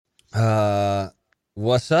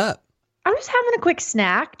What's up? I'm just having a quick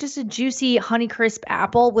snack, just a juicy Honeycrisp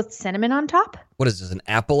apple with cinnamon on top. What is this, an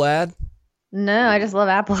Apple ad? No, I just love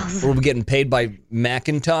apples. What are we getting paid by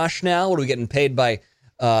Macintosh now? What are we getting paid by,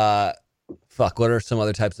 what are some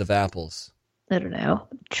other types of apples? I don't know.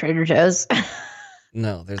 Trader Joe's.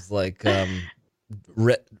 No, there's like,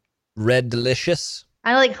 Red Delicious.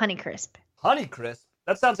 I like Honeycrisp. Honeycrisp?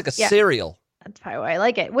 That sounds like a Yeah. cereal. That's probably why I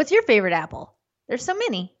like it. What's your favorite apple? There's so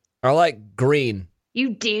many. I like green. You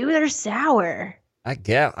do? They're sour. I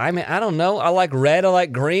guess. I mean, I don't know. I like red. I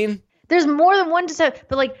like green. There's more than one to say,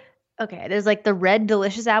 but like, okay, there's like the red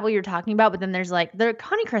delicious apple you're talking about, but then there's like the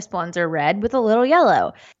Honeycrisp ones are red with a little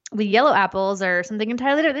yellow. The yellow apples are something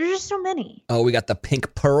entirely different. There's just so many. Oh, we got the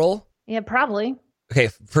pink pearl. Yeah, probably. Okay,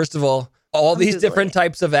 first of all I'm these Googling different it.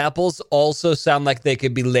 types of apples also sound like they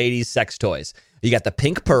could be ladies' sex toys. You got the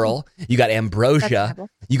pink pearl, you got That's an ambrosia, apple.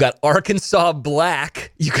 you got Arkansas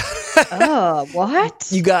black, you got Oh, what?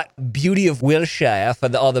 you got Beauty of Wilshire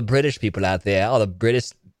for all the British people out there, all the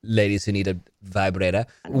British ladies who need a vibrator.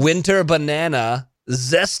 Winter banana,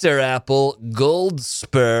 zester apple, gold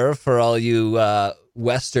spur for all you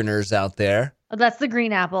Westerners out there. Oh, that's the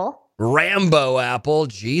green apple. Rambo apple,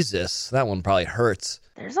 Jesus, that one probably hurts.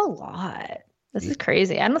 There's a lot. This is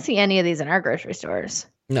crazy. I don't see any of these in our grocery stores.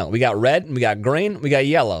 No, we got red, we got green, we got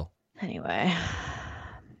yellow. Anyway,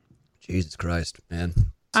 Jesus Christ, man.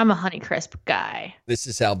 I'm a Honeycrisp guy. This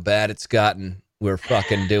is how bad it's gotten. We're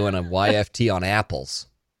fucking doing a YFT on apples.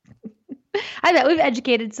 I bet we've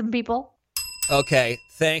educated some people. Okay,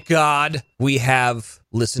 thank God we have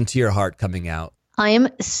Listen to Your Heart coming out. I am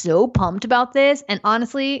so pumped about this. And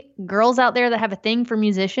honestly, girls out there that have a thing for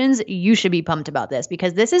musicians, you should be pumped about this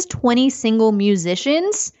because this is 20 single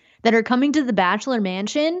musicians that are coming to the Bachelor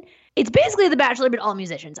Mansion. It's basically The Bachelor, but all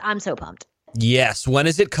musicians. I'm so pumped. Yes, when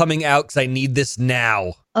is it coming out? Because I need this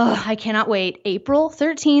now. Ugh, I cannot wait. April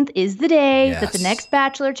 13th is the day that the Yes. next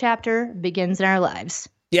Bachelor chapter begins in our lives.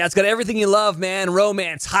 Yeah, it's got everything you love, man.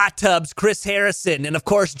 Romance, hot tubs, Chris Harrison, and of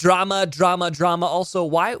course, drama. Also,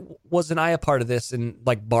 why wasn't I a part of this and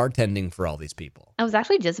like bartending for all these people? I was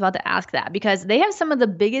actually just about to ask that because they have some of the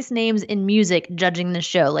biggest names in music judging the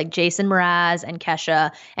show, like Jason Mraz and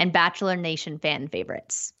Kesha and Bachelor Nation fan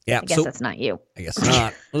favorites. Yeah, I guess that's not you. I guess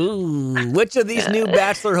not. Ooh, which of these new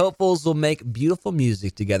Bachelor hopefuls will make beautiful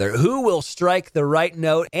music together? Who will strike the right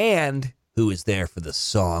note? And who is there for the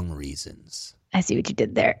song reasons? I see what you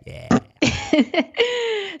did there. Yeah.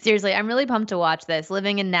 Seriously, I'm really pumped to watch this.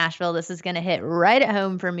 Living in Nashville, this is going to hit right at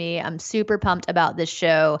home for me. I'm super pumped about this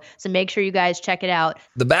show. So make sure you guys check it out.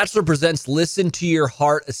 The Bachelor presents Listen to Your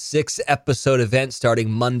Heart, a 6-episode event starting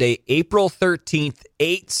Monday, April 13th,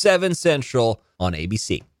 8/7 Central on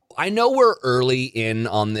ABC. I know we're early in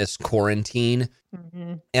on this quarantine,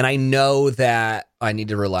 and I know that I need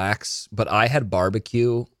to relax, but I had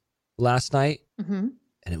barbecue last night, Mm-hmm.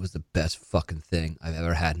 and it was the best fucking thing I've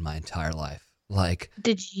ever had in my entire life. Like,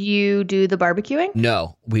 Did you do the barbecuing?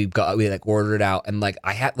 no, we like ordered it out, and like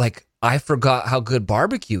I forgot how good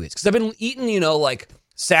barbecue is because I've been eating, like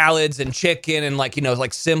salads and chicken and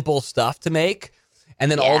like simple stuff to make, and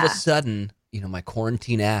then all of a Yeah. sudden, my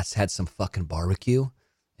quarantine ass had some fucking barbecue,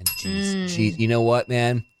 and geez, you know what,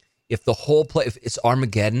 man? If the whole place, if it's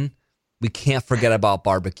Armageddon, we can't forget about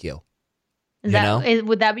barbecue. Would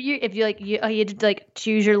that be you? If you had to like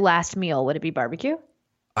choose your last meal, would it be barbecue?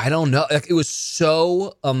 I don't know. Like, it was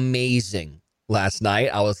so amazing last night.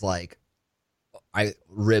 I was like,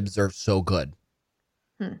 ribs are so good.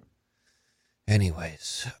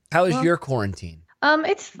 Anyways, how is your quarantine?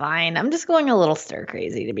 It's fine. I'm just going a little stir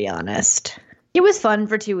crazy, to be honest. It was fun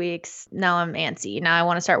for 2 weeks. Now I'm antsy. Now I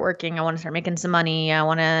want to start working. I want to start making some money. I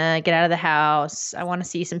want to get out of the house. I want to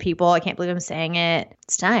see some people. I can't believe I'm saying it.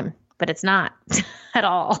 It's time, but it's not at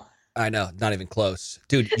all. I know, not even close.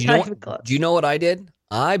 Dude, It's not even close. do you know what I did?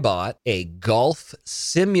 I bought a golf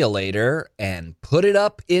simulator and put it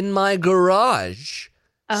up in my garage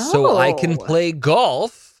so I can Oh. play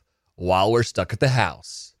golf while we're stuck at the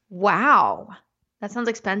house. Wow. That sounds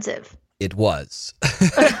expensive. It was.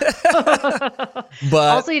 But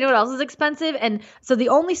Also, you know what else is expensive? And so the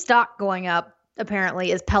only stock going up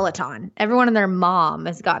apparently is Peloton. Everyone and their mom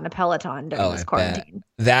has gotten a Peloton during this I bet. quarantine.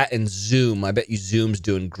 That and Zoom. I bet you Zoom's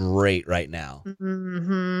doing great right now.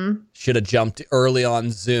 Mm-hmm. Should have jumped early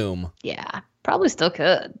on Zoom. Yeah, probably still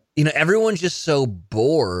could. Everyone's just so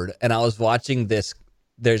bored. And I was watching this.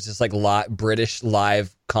 There's this like British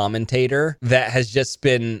live commentator that has just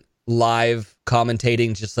been live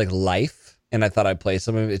commentating just like life. and I thought I'd play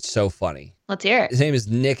some of it. It's so funny. Let's hear it. His name is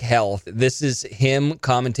Nick Health. This is him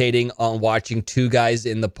commentating on watching two guys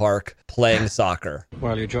in the park playing soccer.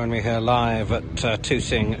 Well, you join me here live at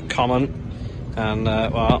Toosing Common. And,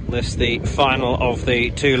 this the final of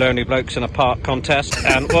the two lonely blokes in a park contest.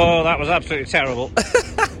 And, that was absolutely terrible.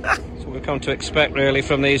 That's what we've come to expect, really,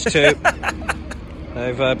 from these two.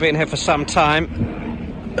 They've been here for some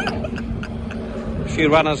time. A few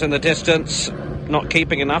runners in the distance, not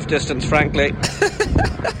keeping enough distance, frankly.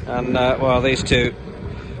 And, these two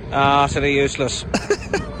are utterly useless.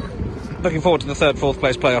 Looking forward to the third, fourth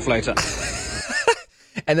place playoff later.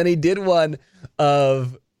 And then he did one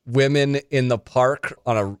of women in the park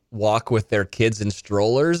on a walk with their kids in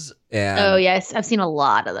strollers. And oh, yes. I've seen a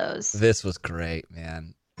lot of those. This was great,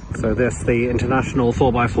 man. So this, the international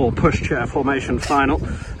 4x4 pushchair formation final.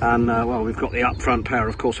 And, we've got the up front pair,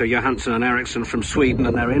 of course, are Johansson and Eriksson from Sweden.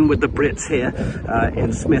 And they're in with the Brits here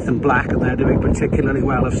in Smith and Black. And they're doing particularly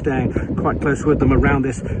well of staying quite close with them around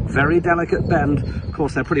this very delicate bend. Of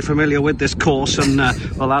course, they're pretty familiar with this course. And,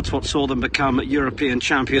 that's what saw them become European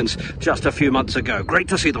champions just a few months ago. Great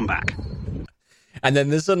to see them back. And then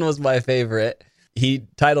this one was my favorite. He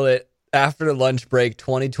titled it, After Lunch Break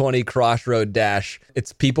 2020 Crossroad Dash.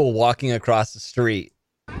 It's people walking across the street.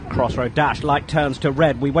 Crossroad dash, light turns to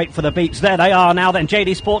red. We wait for the beats. There they are now then.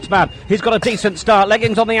 JD Sportsman, he's got a decent start.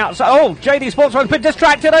 Leggings on the outside. Oh, JD Sportsman's been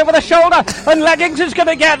distracted over the shoulder. And Leggings is going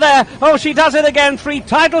to get there. Oh, she does it again. 3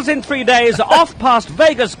 titles in 3 days. Off past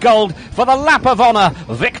Vegas Gold for the lap of honor.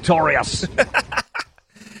 Victorious.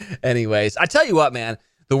 Anyways, I tell you what, man.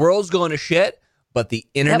 The world's going to shit, but the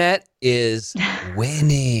internet is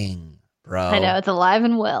winning. Bro. I know, it's alive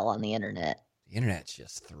and well on the internet. The internet's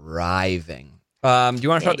just thriving. Do you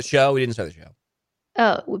want to start the show? We didn't start the show.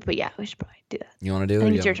 Oh, but yeah, we should probably do that. You want to do it? I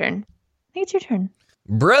think it's your turn. I think it's your turn.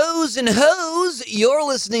 Bros and hoes, you're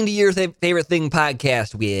listening to your favorite thing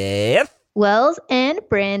podcast with Wells and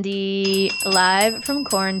Brandy, live from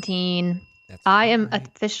quarantine. I am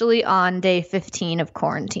officially on day 15 of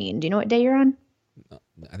quarantine. Do you know what day you're on?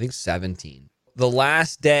 I think 17. The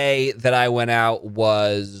last day that I went out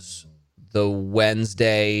was the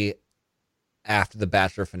Wednesday after the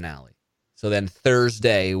Bachelor finale. So then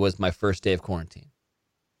Thursday was my first day of quarantine.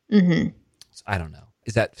 Mm-hmm. So I don't know.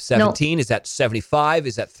 Is that 17? No. Is that 75?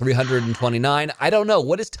 Is that 329? I don't know.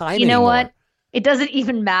 What is time anymore? You know what? It doesn't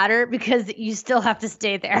even matter because you still have to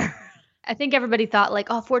stay there. I think everybody thought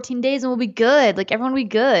 14 days and we'll be good. Everyone will be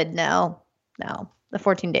good. No. The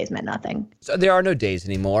 14 days meant nothing. So there are no days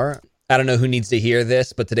anymore. I don't know who needs to hear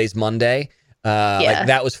this, but today's Monday.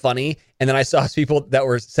 That was funny. And then I saw people that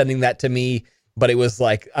were sending that to me, but it was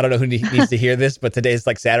I don't know who needs to hear this, but today's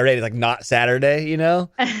Saturday. It's not Saturday, you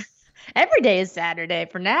know? Every day is Saturday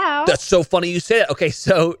for now. That's so funny you say it. Okay,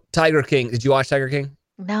 so Tiger King. Did you watch Tiger King?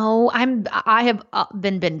 No, I have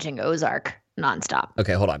been binging Ozark nonstop.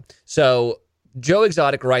 Okay, hold on. So Joe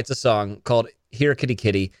Exotic writes a song called Here Kitty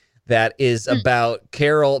Kitty that is about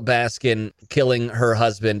Carol Baskin killing her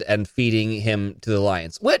husband and feeding him to the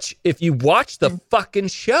lions, which, if you watch the fucking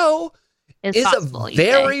show, is possible, a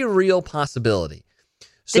very real possibility.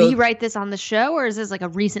 So, did he write this on the show, or is this a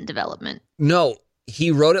recent development? No, he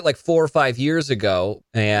wrote it 4 or 5 years ago,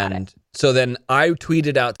 and so then I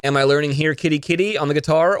tweeted out, am I learning Here Kitty Kitty on the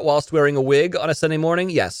guitar whilst wearing a wig on a Sunday morning?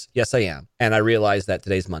 Yes, I am. And I realized that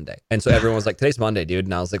today's Monday. And so everyone was like, today's Monday, dude.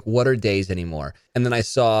 And I was like, what are days anymore? And then I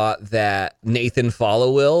saw that Nathan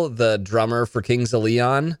Followill, the drummer for Kings of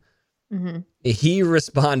Leon, he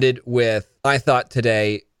responded with, I thought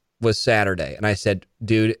today was Saturday. And I said,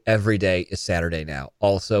 dude, every day is Saturday now.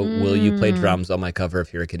 Also, will you play drums on my cover of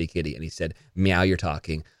Here Kitty Kitty? And he said, meow, you're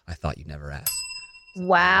talking. I thought you'd never ask.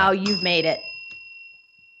 Wow, you've made it.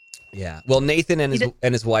 Yeah. Well, Nathan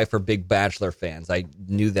and his wife are big Bachelor fans. I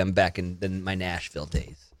knew them back in my Nashville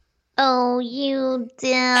days. Oh, you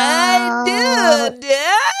did. I do,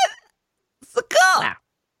 Dad. So cool. Wow.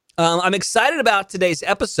 I'm excited about today's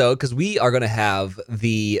episode because we are going to have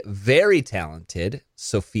the very talented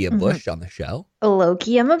Sophia Bush on the show.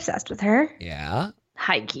 Low-key, I'm obsessed with her. Yeah.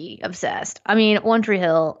 High-key obsessed. I mean, One Tree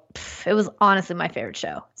Hill, it was honestly my favorite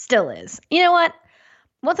show. Still is. You know what?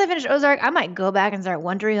 Once I finish Ozark, I might go back and start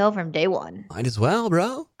One Tree Hill from day one. Might as well,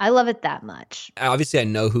 bro. I love it that much. Obviously, I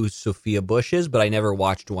know who Sophia Bush is, but I never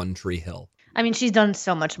watched One Tree Hill. I mean, she's done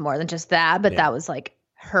so much more than just that, but that was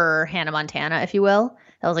her Hannah Montana, if you will.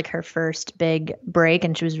 That was her first big break,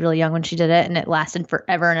 and she was really young when she did it, and it lasted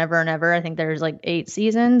forever and ever and ever. I think there's 8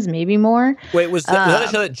 seasons, maybe more. Wait, was that a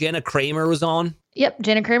show that Jana Kramer was on? Yep,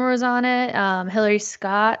 Jana Kramer was on it. Hillary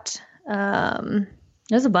Scott.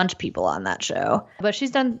 There's a bunch of people on that show, but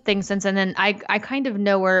she's done things since. And then I kind of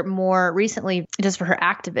know her more recently just for her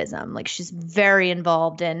activism. Like she's very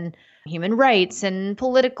involved in human rights and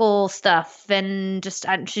political stuff. And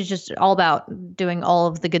she's just all about doing all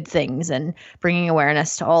of the good things and bringing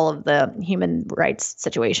awareness to all of the human rights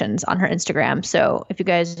situations on her Instagram. So if you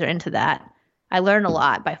guys are into that, I learn a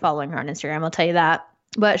lot by following her on Instagram. I'll tell you that.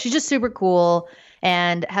 But she's just super cool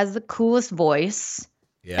and has the coolest voice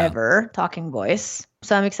ever, talking voice.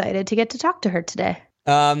 So I'm excited to get to talk to her today.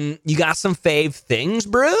 You got some fave things,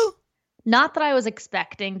 Brew? Not that I was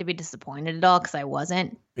expecting to be disappointed at all, because I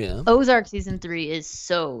wasn't. Yeah. Ozark season 3 is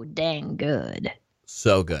so dang good.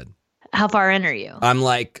 So good. How far in are you? I'm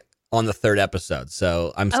like on the 3rd episode,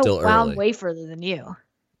 so I'm still early. Wow, I'm way further than you.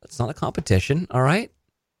 It's not a competition, all right?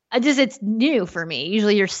 It's new for me.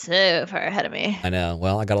 Usually you're so far ahead of me. I know.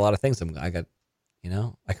 Well, I got a lot of things. I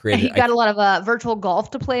created. You got a lot of virtual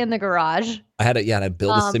golf to play in the garage. I had to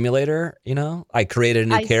build a simulator. I created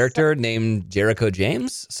a new character named Jericho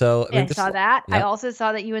James. So I saw that. Yep. I also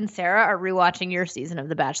saw that you and Sarah are rewatching your season of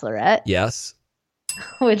The Bachelorette. Yes.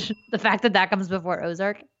 Which the fact that comes before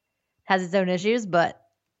Ozark has its own issues, but.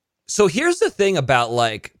 So here's the thing about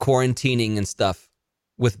like quarantining and stuff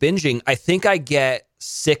with binging. I think I get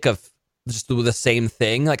sick of just the same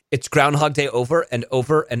thing. Like it's Groundhog Day over and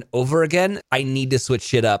over and over again. I need to switch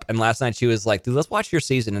shit up. And last night she was like, dude, let's watch your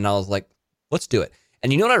season. And I was like, let's do it.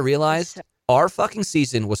 And you know what I realized? Our fucking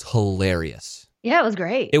season was hilarious. Yeah, it was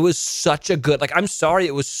great. It was such a good, I'm sorry,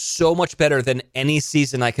 it was so much better than any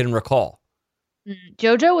season I can recall.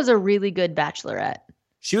 JoJo was a really good Bachelorette.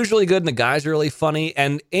 She was really good and the guys are really funny.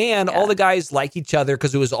 And all the guys like each other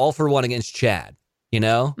because it was all for one against Chad, you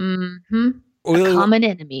know? Mm-hmm. A common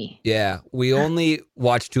enemy. Yeah. We only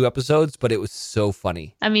watched 2 episodes, but it was so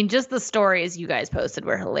funny. I mean, just the stories you guys posted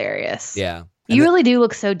were hilarious. Yeah. You really do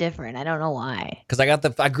look so different. I don't know why. Because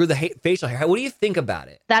I grew the facial hair. What do you think about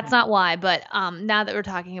it? That's not why, but now that we're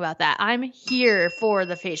talking about that, I'm here for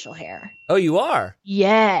the facial hair. Oh, you are?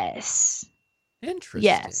 Yes. Interesting.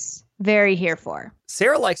 Yes. Very here for.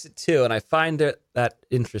 Sarah likes it too, and I find that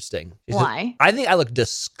interesting. Why? I think I look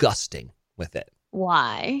disgusting with it.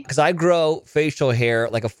 Why? Because I grow facial hair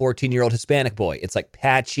like a 14-year-old Hispanic boy. It's like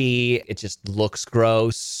patchy. It just looks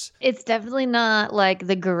gross. It's definitely not like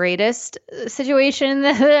the greatest situation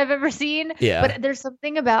that I've ever seen. Yeah. But there's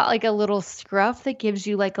something about like a little scruff that gives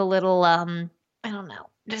you like a little, I don't know,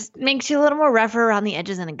 just makes you a little more rougher around the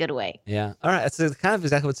edges in a good way. Yeah. All right. That's kind of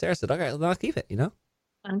exactly what Sarah said. Okay, I'll keep it,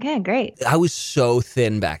 Okay, great. I was so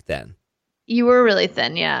thin back then. You were really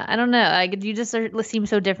thin, yeah. I don't know. You just seem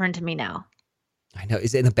so different to me now. I know.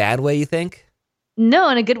 Is it in a bad way, you think? No,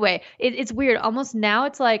 in a good way. It's weird. Almost now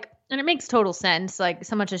it's like, and it makes total sense. Like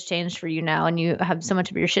so much has changed for you now and you have so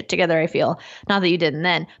much of your shit together, I feel. Not that you didn't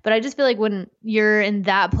then. But I just feel like when you're in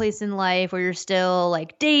that place in life where you're still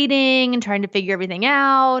like dating and trying to figure everything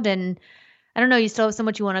out and I don't know, you still have so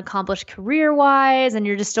much you want to accomplish career-wise and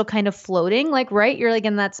you're just still kind of floating, like, right? You're like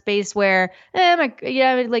in that space where,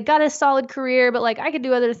 got a solid career, but like I could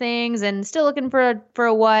do other things and still looking for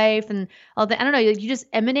a wife and all that. I don't know, you just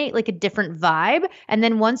emanate like a different vibe. And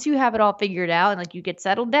then once you have it all figured out and like you get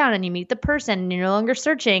settled down and you meet the person and you're no longer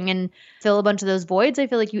searching and fill a bunch of those voids, I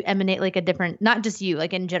feel like you emanate like a different, not just you,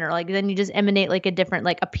 like in general, like then you just emanate like a different,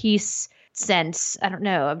 like a peace sense. I don't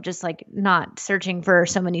know. I'm just like not searching for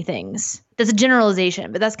so many things. That's a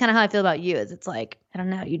generalization, but that's kind of how I feel about you is it's like, I don't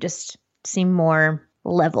know. You just seem more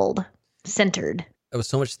leveled, centered. I was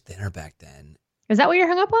so much thinner back then. Is that what you're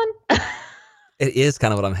hung up on? It is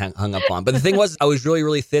kind of what I'm hung up on. But the thing was, I was really,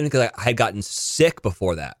 really thin because I had gotten sick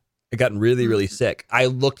before that. I gotten really, really sick. I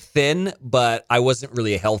looked thin, but I wasn't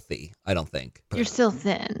really healthy, I don't think. You're still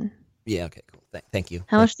thin. Yeah, okay, cool. Thank you.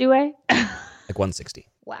 How much do you weigh? Like 160.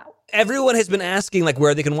 Wow. Everyone has been asking like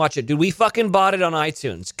where they can watch it. Dude, we fucking bought it on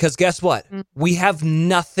iTunes because guess what? We have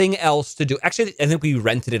nothing else to do. Actually, I think we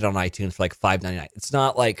rented it on iTunes for like $5.99. It's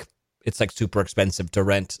not like it's like super expensive to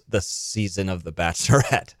rent the season of The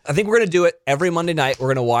Bachelorette. I think we're going to do it every Monday night. We're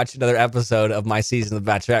going to watch another episode of my season of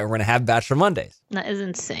The Bachelorette. We're going to have Bachelor Mondays. That is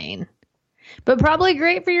insane. But probably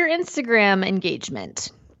great for your Instagram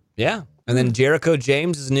engagement. Yeah. And then Jericho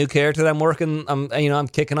James is a new character that I'm working. I'm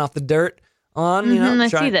kicking off the dirt on. I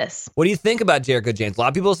see this. What do you think about Jericho James? A lot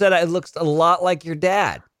of people said it looks a lot like your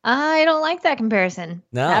dad. I don't like that comparison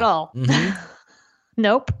at all. Mm-hmm.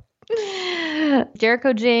 Nope.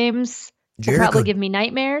 Jericho James will probably give me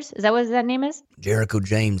nightmares. Is that what that name is? Jericho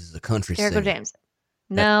James is a country singer. Jericho James.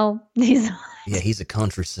 No, he's not. Yeah, he's a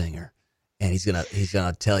country singer, and he's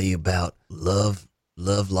gonna tell you about love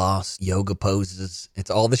loss, yoga poses. It's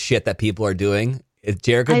all the shit that people are doing.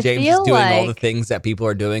 Jericho James is doing all the things that people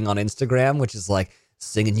are doing on Instagram, which is like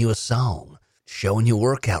singing you a song, showing you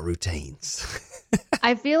workout routines.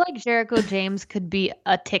 I feel like Jericho James could be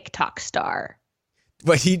a TikTok star.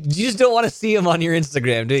 But you just don't want to see him on your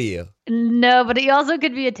Instagram, do you? No, but he also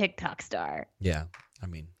could be a TikTok star. Yeah. I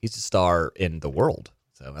mean, he's a star in the world.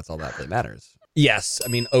 So that's all that really matters. Yes. I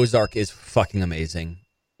mean, Ozark is fucking amazing.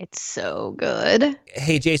 It's so good.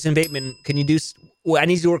 Hey, Jason Bateman, can you do... I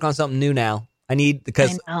need you to work on something new now.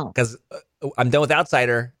 Because I'm done with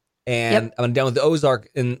Outsider and I'm done with Ozark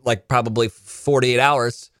in like probably 48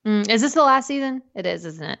 hours. Is this the last season? It is,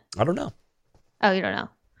 isn't it? I don't know. Oh, you don't know.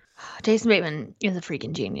 Jason Bateman is a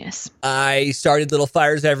freaking genius. I started Little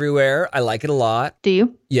Fires Everywhere. I like it a lot. Do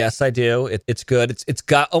you? Yes, I do. It's good. It's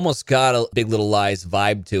got almost got a Big Little Lies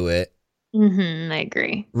vibe to it. I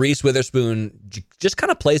agree. Reese Witherspoon just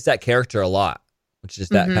kind of plays that character a lot, which is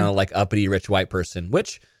that kind of like uppity rich white person,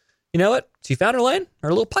 which, you know what? She found her lane, her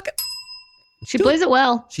little pocket. She plays it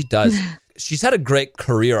well. She does. She's had a great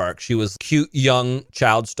career arc. She was cute, young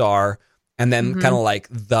child star, and then kind of like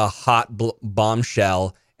the hot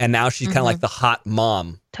bombshell. And now she's kind of like the hot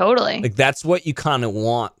mom. Totally. Like that's what you kind of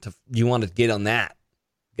want to get on that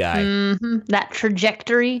guy. That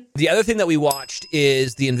trajectory. The other thing that we watched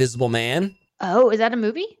is The Invisible Man. Oh, is that a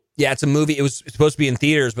movie? Yeah, it's a movie. It was supposed to be in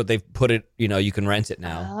theaters, but they've put it, you can rent it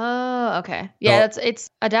now. Oh, okay. Yeah, it's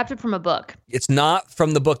adapted from a book. It's not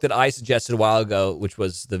from the book that I suggested a while ago, which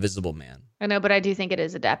was The Visible Man. I know, but I do think it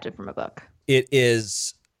is adapted from a book. It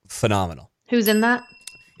is phenomenal. Who's in that?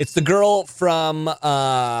 It's the girl from you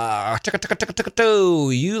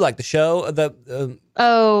like the show, the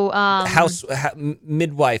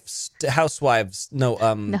housewives. No.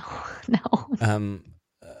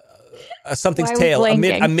 Something's tale.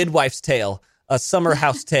 A midwife's tale. A summer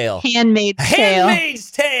house tale. Handmaid's Tale. Handmaid's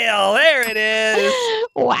Tale. There it is.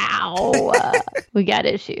 Wow. We got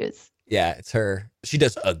issues. Yeah, it's her. She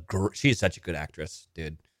does she's such a good actress,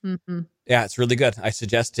 dude. Yeah, it's really good. I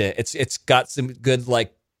suggest it. It's got some good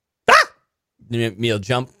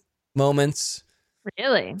jump moments.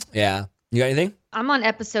 Really? Yeah. You got anything? I'm on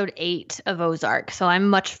episode 8 of Ozark, so I'm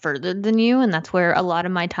much further than you, and that's where a lot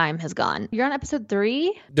of my time has gone. You're on episode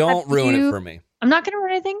 3? Don't ruin it for me. I'm not going to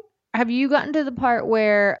ruin anything. Have you gotten to the part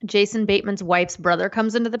where Jason Bateman's wife's brother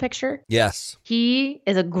comes into the picture? Yes. He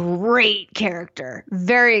is a great character.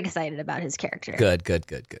 Very excited about his character. Good.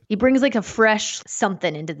 He brings like a fresh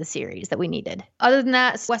something into the series that we needed. Other than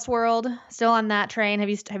that, Westworld, still on that train. Have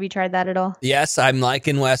you tried that at all? Yes, I'm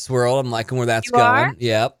liking Westworld. I'm liking where that's going. Are?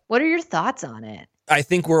 Yep. What are your thoughts on it? I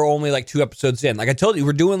think we're only like 2 episodes in. Like I told you,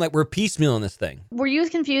 we're piecemealing this thing. Were you as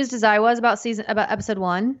confused as I was about episode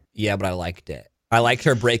 1? Yeah, but I liked it. I liked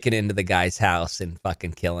her breaking into the guy's house and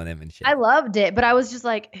fucking killing him and shit. I loved it, but I was just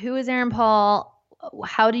like, who is Aaron Paul?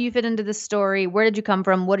 How do you fit into this story? Where did you come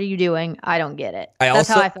from? What are you doing? I don't get it. That's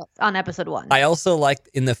how I felt on episode 1. I also liked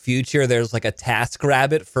in the future, there's like a task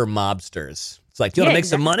rabbit for mobsters. It's like, you want to make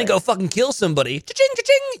some money? Go fucking kill somebody. Cha-ching,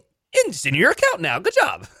 cha-ching. It's in your account now. Good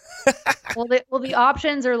job. Well, the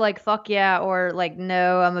options are like, fuck yeah, or like,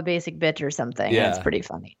 no, I'm a basic bitch or something. Yeah. It's pretty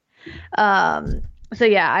funny. So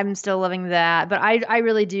yeah, I'm still loving that, but I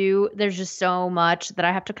really do. There's just so much that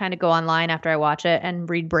I have to kind of go online after I watch it and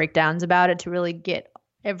read breakdowns about it to really get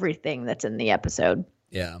everything that's in the episode.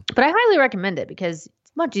 Yeah. But I highly recommend it because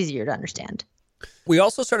it's much easier to understand. We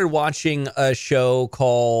also started watching a show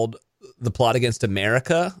called The Plot Against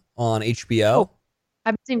America on HBO. Oh,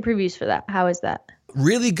 I've seen previews for that. How is that?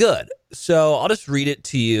 Really good. So I'll just read it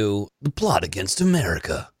to you. The Plot Against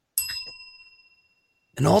America.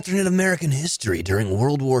 An alternate American history during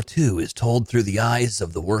World War II is told through the eyes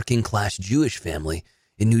of the working-class Jewish family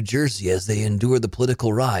in New Jersey as they endure the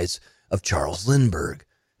political rise of Charles Lindbergh,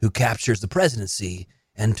 who captures the presidency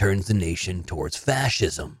and turns the nation towards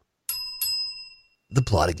fascism. The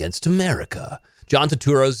Plot Against America. John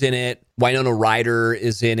Turturro's in it. Winona Ryder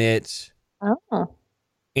is in it. Oh.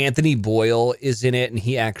 Anthony Boyle is in it, and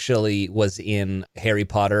he actually was in Harry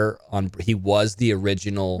Potter. He was the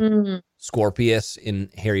original Scorpius in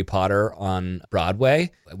Harry Potter on Broadway.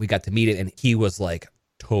 We got to meet it, and he was like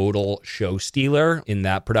total show stealer in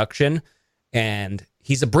that production. And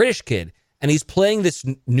he's a British kid, and he's playing this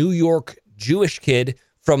New York Jewish kid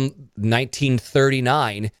from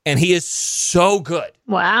 1939, and he is so good.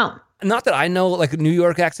 Wow. Not that I know like New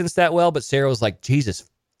York accents that well, but Sarah was like, Jesus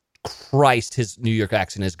Christ, his New York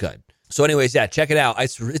accent is good. So anyways, yeah, check it out.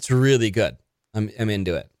 It's really good. I'm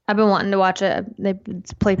into it. I've been wanting to watch it. They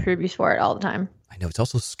play previews for it all the time. I know. It's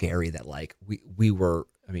also scary that like we were,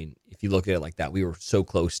 I mean, if you look at it like that, we were so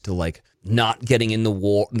close to like not getting in the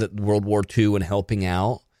World War II and helping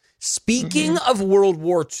out. Speaking of World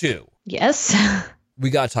War II. Yes. We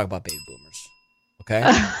got to talk about baby boomers. Okay.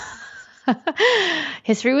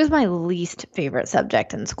 History was my least favorite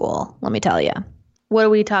subject in school, let me tell you. What are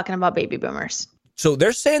we talking about, baby boomers? So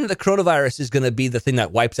they're saying that the coronavirus is going to be the thing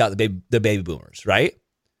that wipes out the baby boomers, right?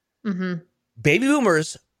 Mm-hmm. Baby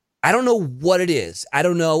boomers, I don't know what it is. I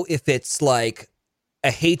don't know if it's like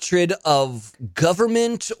a hatred of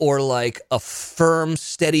government or like a firm,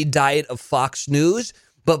 steady diet of Fox News,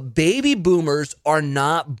 but baby boomers are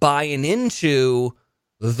not buying into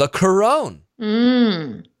the corona.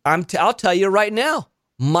 I'll tell you right now,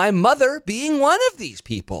 my mother being one of these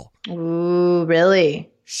people. Ooh, really?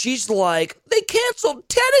 She's like, they canceled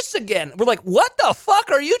tennis again. We're like, what the fuck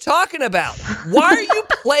are you talking about? Why are you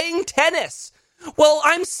playing tennis? Well,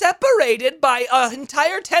 I'm separated by an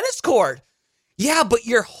entire tennis court. Yeah, but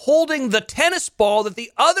you're holding the tennis ball that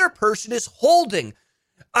the other person is holding.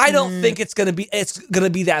 I don't think it's gonna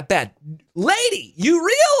be that bad. Lady, you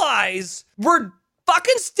realize we're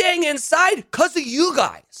fucking staying inside because of you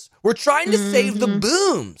guys. We're trying to save the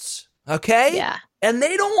booms, okay? Yeah. And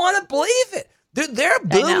they don't want to believe it. There are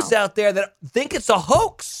booms out there that think it's a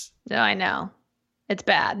hoax. No, I know. It's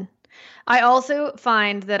bad. I also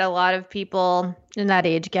find that a lot of people in that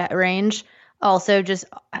age range also just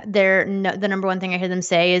the number one thing I hear them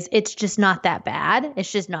say is it's just not that bad.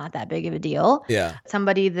 It's just not that big of a deal. Yeah.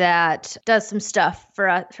 Somebody that does some stuff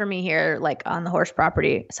for me here, like on the horse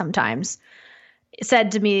property sometimes,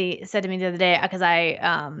 said to me the other day, because I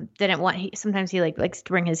didn't want, sometimes he likes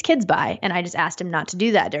to bring his kids by, and I just asked him not to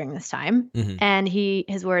do that during this time. And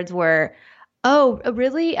his words were, "Oh,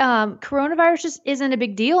 really? Coronavirus just isn't a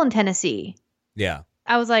big deal in Tennessee." Yeah.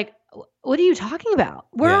 I was like, what are you talking about?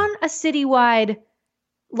 We're on a citywide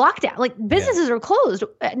lockdown. Like, businesses are closed.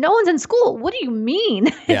 No one's in school. What do you mean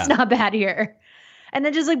it's not bad here? And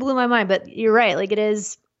that just like blew my mind. But you're right. Like,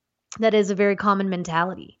 that is a very common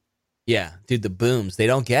mentality. Yeah, dude, the booms, they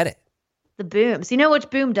don't get it. The booms. You know which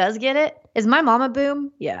boom does get it? Is my mom a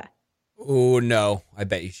boom? Yeah. Oh, no. I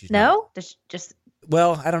bet you she's not. Just.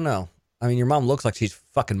 Well, I don't know. I mean, your mom looks like she's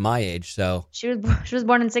fucking my age, so. She was born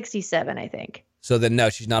in 1967, I think. So then, no,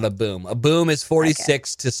 she's not a boom. A boom is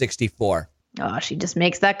 46 to 64. Oh, she just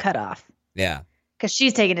makes that cutoff. Yeah. Because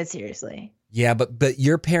she's taking it seriously. Yeah, but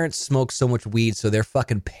your parents smoke so much weed, so they're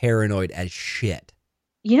fucking paranoid as shit.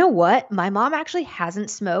 You know what? My mom actually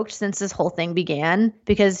hasn't smoked since this whole thing began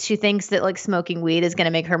because she thinks that like smoking weed is going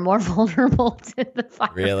to make her more vulnerable to the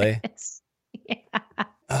virus. Really? Yeah.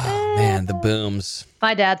 Oh, man, the booms.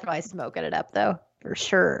 My dad's probably smoking it up, though, for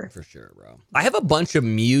sure. For sure, bro. I have a bunch of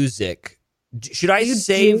music. Should I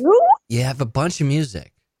save? Do? Yeah, I have a bunch of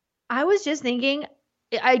music. I was just thinking,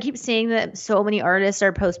 I keep seeing that so many artists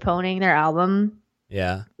are postponing their album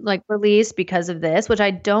release because of this, which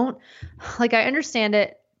I don't like. I understand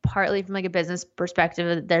it partly from like a business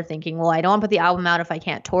perspective. They're thinking, well, I don't want to put the album out if I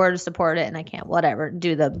can't tour to support it, and I can't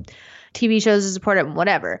do the TV shows to support it and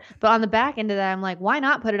whatever. But on the back end of that, I'm like, why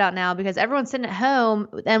not put it out now? Because everyone's sitting at home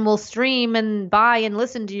and will stream and buy and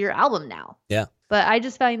listen to your album now. Yeah. But I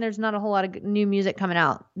just find there's not a whole lot of new music coming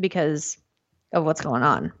out because of what's going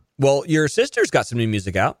on. Well, your sister's got some new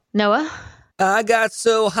music out. Noah? I got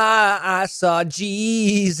so high, I saw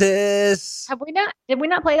Jesus. Have we not? Did we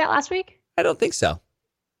not play that last week? I don't think so.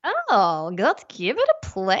 Oh, let's give it a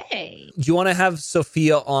play. Do you want to have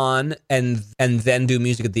Sophia on and then do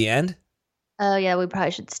music at the end? Oh yeah, we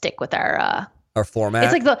probably should stick with our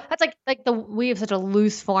format. It's like we have such a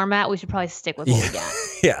loose format. We should probably stick with what we got.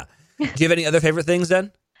 Yeah. Do you have any other favorite things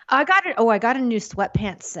then? I got a new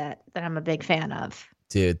sweatpants set that I'm a big fan of.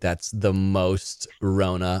 Dude, that's the most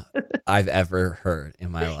Rona I've ever heard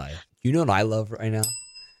in my life. You know what I love right now?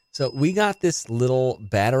 So we got this little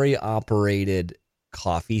battery operated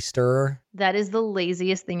coffee stirrer. That is the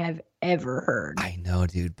laziest thing I've ever heard. I know,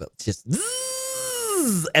 dude, but just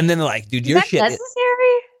and then like, dude, your shit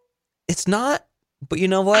necessary? It's not, but you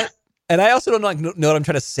know what? And I also don't know what I'm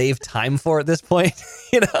trying to save time for at this point,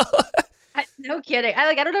 you know? No kidding.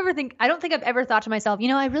 I don't think I've ever thought to myself,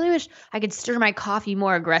 I really wish I could stir my coffee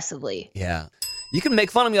more aggressively. Yeah. You can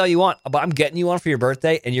make fun of me all you want, but I'm getting you one for your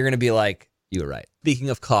birthday, and you're going to be like, you were right. Speaking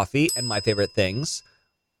of coffee and my favorite things,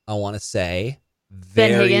 I want to say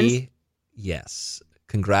Ben Higgins? Yes.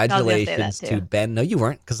 Congratulations to Ben. No, you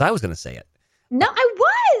weren't, because I was going to say it. No, I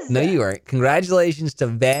was. No, you weren't. Congratulations to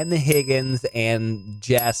Ben Higgins and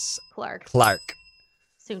Jess Clark.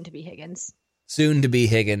 Soon to be Higgins. Soon to be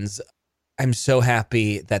Higgins. I'm so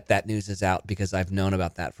happy that news is out because I've known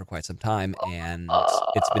about that for quite some time, and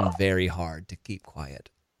it's been very hard to keep quiet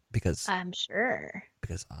because I'm sure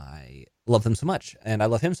because I love them so much and I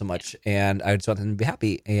love him so much, and I just want them to be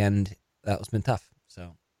happy, and that's been tough.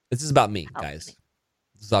 So this is about me, guys.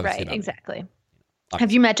 This is obviously right, exactly. Me.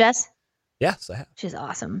 Have you met Jess? Yes, I have. She's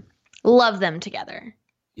awesome. Love them together.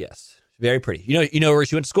 Yes, very pretty. You know where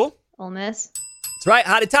she went to school? Ole Miss. That's right,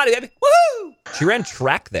 hotty toddy, baby. Woohoo! She ran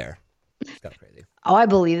track there. It's kind of crazy. Oh, I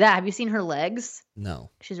believe that. Have you seen her legs?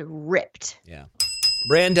 No. She's ripped. Yeah.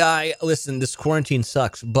 Brandi, listen, this quarantine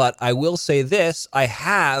sucks, but I will say this. I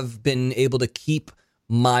have been able to keep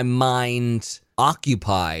my mind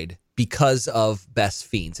occupied because of Best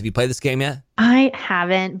Fiends. Have you played this game yet? I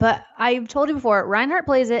haven't, but I've told you before, Reinhardt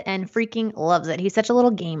plays it and freaking loves it. He's such a little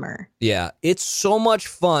gamer. Yeah, it's so much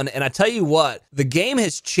fun. And I tell you what, the game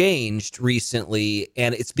has changed recently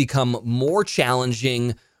and it's become more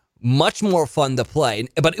challenging, much more fun to play.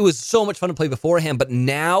 But it was so much fun to play beforehand. But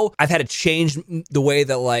now I've had to change the way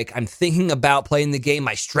that like I'm thinking about playing the game.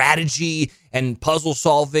 My strategy and puzzle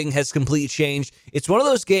solving has completely changed. It's one of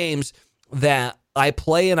those games that I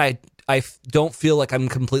play and I don't feel like I'm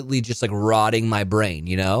completely just like rotting my brain,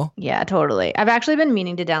 you know? Yeah, totally. I've actually been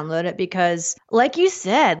meaning to download it because, like you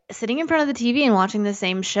said, sitting in front of the TV and watching the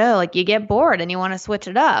same show, like you get bored and you want to switch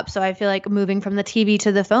it up. So I feel like moving from the TV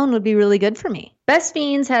to the phone would be really good for me. Best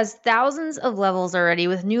Fiends has thousands of levels already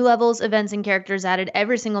with new levels, events, and characters added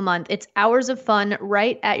every single month. It's hours of fun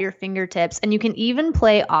right at your fingertips. And you can even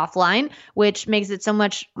play offline, which makes it so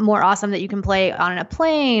much more awesome that you can play on a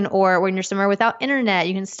plane or when you're somewhere without internet,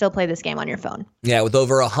 you can still play this game on your phone. Yeah, with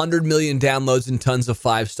over 100 million downloads and tons of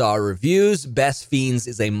 5-star reviews, Best Fiends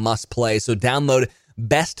is a must-play. So download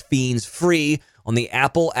Best Fiends free on the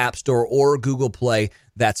Apple App Store or Google Play.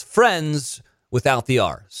 That's friends without the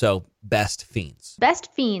R. So Best Fiends.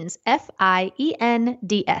 Best Fiends,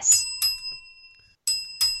 Fiends.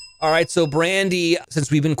 All right, so Brandi, since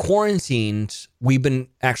we've been quarantined, we've been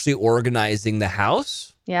actually organizing the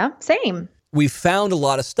house. Yeah, same. We found a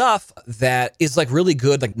lot of stuff that is like really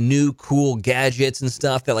good, like new cool gadgets and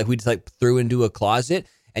stuff that like we just like threw into a closet.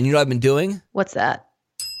 And you know what I've been doing? What's that?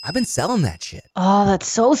 I've been selling that shit. Oh, that's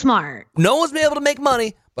so smart. No one's been able to make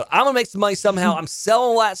money, but I'm going to make some money somehow. I'm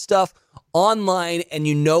selling all that stuff online, and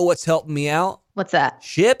you know what's helping me out? What's that?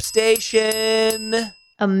 ShipStation.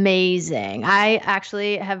 Amazing. I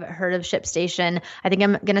actually have heard of ShipStation. I think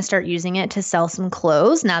I'm going to start using it to sell some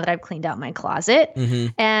clothes now that I've cleaned out my closet. Mm-hmm.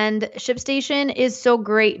 And ShipStation is so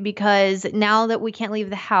great because now that we can't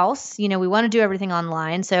leave the house, you know, we want to do everything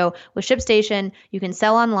online. So with ShipStation, you can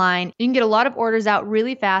sell online. You can get a lot of orders out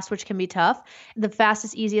really fast, which can be tough. The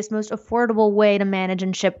fastest, easiest, most affordable way to manage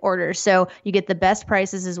and ship orders. So you get the best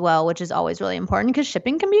prices as well, which is always really important because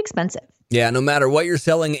shipping can be expensive. Yeah, no matter what you're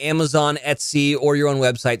selling, Amazon, Etsy, or your own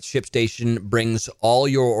website, ShipStation brings all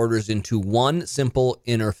your orders into one simple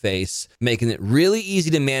interface, making it really easy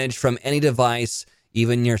to manage from any device,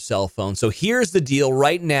 even your cell phone. So here's the deal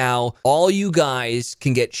right now. All you guys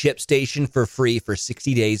can get ShipStation for free for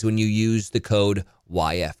 60 days when you use the code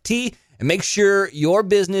YFT. And make sure your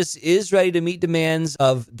business is ready to meet demands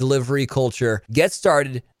of delivery culture. Get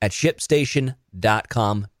started at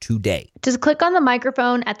ShipStation.com today. Just click on the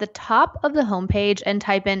microphone at the top of the homepage and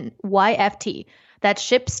type in YFT. That's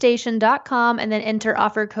ShipStation.com and then enter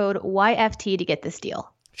offer code YFT to get this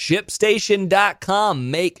deal.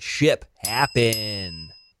 ShipStation.com. Make ship happen.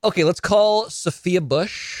 Okay, let's call Sophia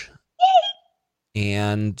Bush. Yay!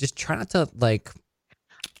 And just try not to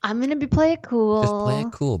I'm going to be play it cool. Just play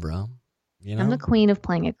it cool, bro. You know? I'm the queen of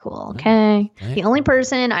playing it cool, okay? Right. The only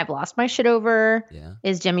person I've lost my shit over Yeah.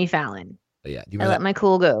 is Jimmy Fallon. But yeah. I let my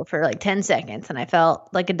cool go for like 10 seconds and I felt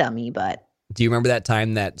like a dummy, but... Do you remember that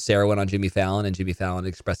time that Sarah went on Jimmy Fallon and Jimmy Fallon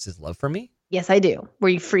expressed his love for me? Yes, I do. Were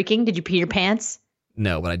you freaking? Did you pee your pants?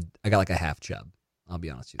 No, but I got like a half chub. I'll be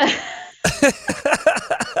honest with you.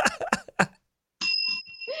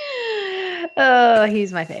 Oh,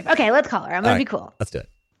 he's my fave. Okay, let's call her. I'm going to be cool. Let's do it.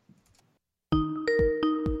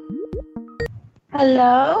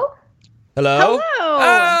 Hello? Hello? Hello.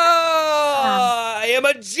 Oh, I am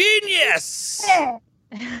a genius. I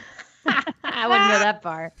wouldn't go that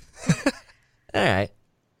far. All right.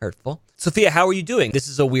 Hurtful. Sophia, how are you doing? This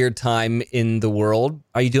is a weird time in the world.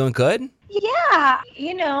 Are you doing good? Yeah.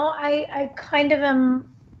 You know, I kind of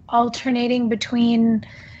am alternating between,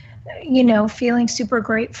 feeling super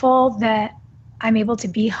grateful that I'm able to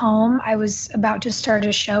be home. I was about to start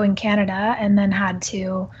a show in Canada and then had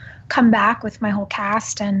to come back with my whole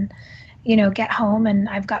cast and, get home. And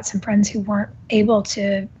I've got some friends who weren't able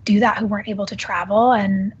to do that, who weren't able to travel.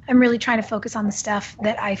 And I'm really trying to focus on the stuff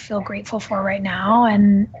that I feel grateful for right now.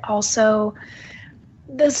 And also,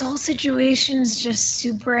 this whole situation is just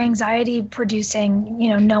super anxiety producing,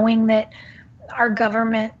 knowing that our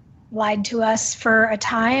government lied to us for a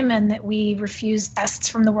time and that we refused tests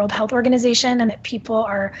from the World Health Organization and that people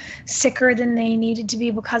are sicker than they needed to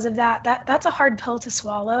be because of that. That's a hard pill to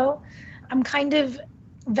swallow. I'm kind of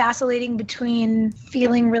vacillating between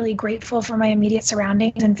feeling really grateful for my immediate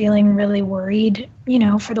surroundings and feeling really worried,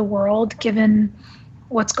 for the world, given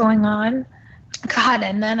what's going on. God,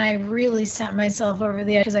 and then I really sent myself over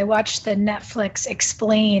the edge because I watched the Netflix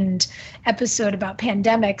Explained episode about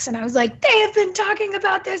pandemics, and I was like, they have been talking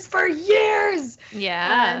about this for years.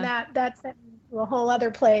 Yeah. And that sent me to a whole other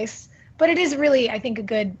place. But it is really, I think, a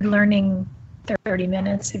good learning 30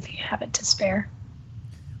 minutes if you have it to spare.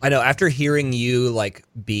 I know, after hearing you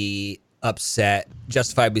be upset,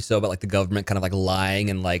 justifiably so, about the government kind of lying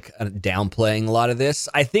and downplaying a lot of this,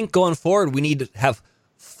 I think going forward we need to have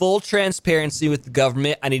full transparency with the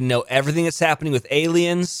government. I need to know everything that's happening with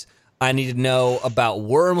aliens. I need to know about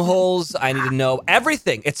wormholes. I need to know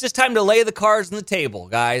everything. It's just time to lay the cards on the table,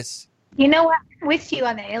 guys. You know what? I'm with you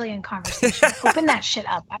on the alien conversation. Open that shit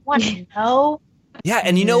up. I want to know. Yeah,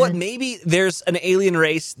 and you know what? Maybe there's an alien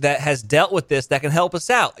race that has dealt with this that can help us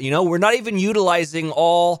out. We're not even utilizing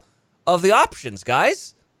all of the options,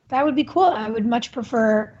 guys. That would be cool. I would much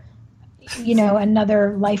prefer,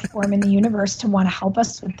 another life form in the universe to want to help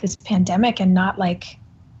us with this pandemic and not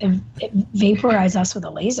vaporize us with a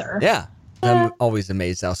laser. Yeah. I'm always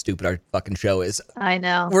amazed how stupid our fucking show is. I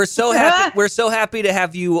know. We're so happy. We're so happy to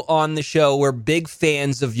have you on the show. We're big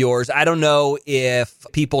fans of yours. I don't know if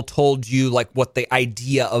people told you what the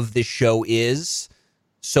idea of this show is.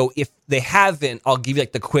 So if they haven't, I'll give you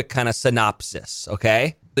the quick kind of synopsis,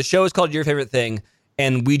 okay? The show is called Your Favorite Thing,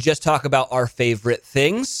 and we just talk about our favorite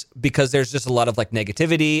things because there's just a lot of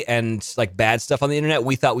negativity and bad stuff on the internet.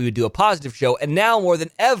 We thought we would do a positive show, and now more than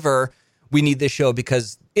ever, we need this show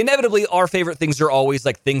because inevitably our favorite things are always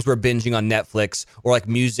things we're binging on Netflix or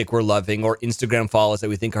music we're loving or Instagram follows that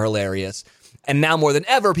we think are hilarious. And now more than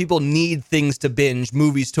ever, people need things to binge,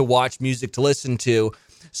 movies to watch, music to listen to.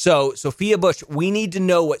 So, Sophia Bush, we need to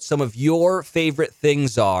know what some of your favorite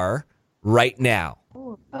things are right now.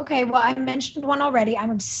 Okay, well, I mentioned one already.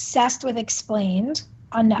 I'm obsessed with Explained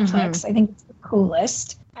on Netflix. Mm-hmm. I think it's the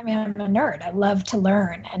coolest. I mean, I'm a nerd. I love to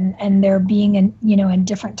learn, and there being a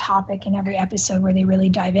different topic in every episode where they really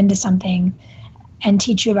dive into something and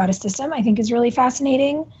teach you about a system, I think is really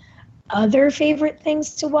fascinating. Other favorite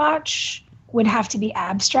things to watch would have to be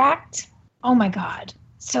Abstract. Oh my God.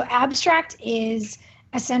 So Abstract is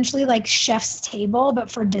essentially Chef's Table, but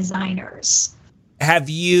for designers. Have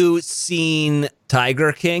you seen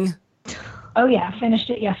Tiger King? Oh yeah, finished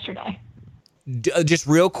it yesterday. Just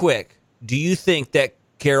real quick, do you think that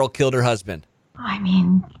Carol killed her husband? I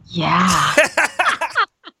mean, yeah.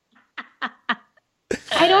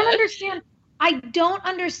 I don't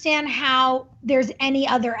understand how there's any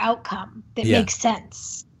other outcome that makes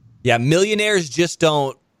sense. Yeah, millionaires just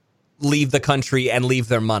don't leave the country and leave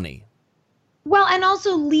their money. Well, and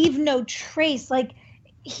also leave no trace.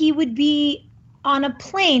 He would be on a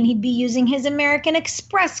plane. He'd be using his American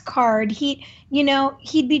Express card. He'd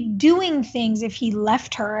be doing things if he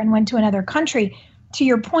left her and went to another country. To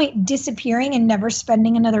your point, disappearing and never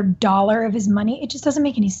spending another dollar of his money, it just doesn't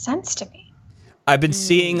make any sense to me. I've been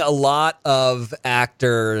seeing a lot of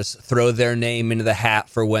actors throw their name into the hat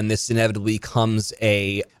for when this inevitably becomes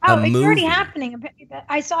a movie. It's already happening.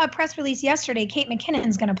 I saw a press release yesterday. Kate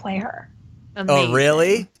McKinnon's going to play her. Amazing. Oh,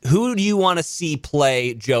 really? Who do you want to see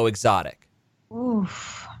play Joe Exotic?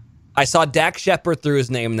 Oof. I saw Dak Shepard threw his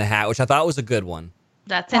name in the hat, which I thought was a good one.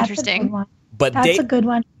 That's interesting. A good one. But That's a good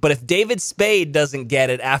one. But if David Spade doesn't get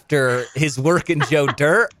it after his work in Joe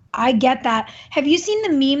Dirt. I get that. Have you seen the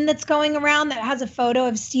meme that's going around that has a photo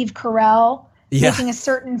of Steve Carell making a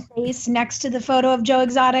certain face next to the photo of Joe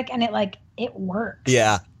Exotic, and it works?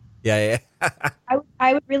 Yeah.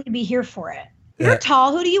 I would really be here for it. You're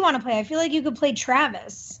tall. Who do you want to play? I feel like you could play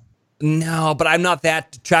Travis. No, but I'm not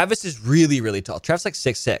that. Travis is really, really tall. Travis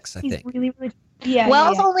 6'6", I think. He's really, really. Yeah.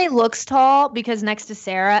 Wells only looks tall because next to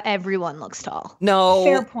Sarah, everyone looks tall. No.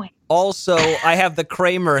 Fair point. Also, I have the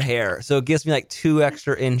Kramer hair, so it gives me 2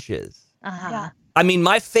 extra inches. Uh-huh. Yeah. I mean,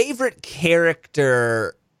 my favorite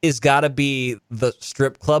character is got to be the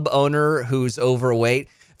strip club owner who's overweight.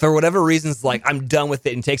 For whatever reasons, I'm done with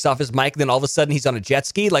it, and takes off his mic, and then all of a sudden he's on a jet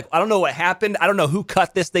ski. I don't know what happened. I don't know who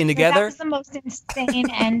cut this thing together. That was the most insane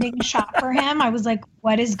ending shot for him. I was like,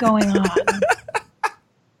 what is going on?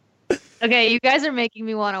 Okay, you guys are making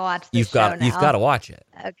me want to watch this show now. You've got to watch it.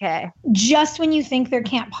 Okay. Just when you think there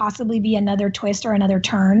can't possibly be another twist or another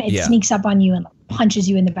turn, it sneaks up on you and punches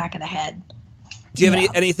you in the back of the head. Do you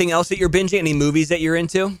have anything else that you're binging? Any movies that you're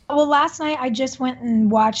into? Well, last night I just went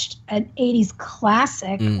and watched an 80s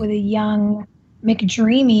classic with a young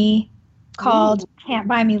McDreamy called Can't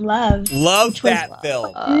Buy Me Love. Love that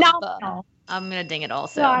film. Phenomenal. I'm going to ding it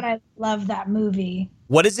also. God, I love that movie.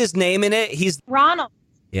 What is his name in it? He's Ronald.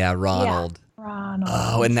 Yeah, Ronald. Yeah. Ronald.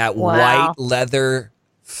 Oh, and that Wow. white leather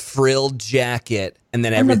frilled jacket, and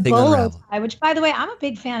then And the everything bolo unraveled. tie, which, by the way, I'm a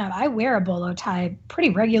big fan of. I wear a bolo tie pretty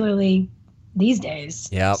regularly these days.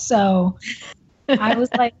 Yep. So I was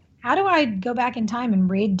like, how do I go back in time and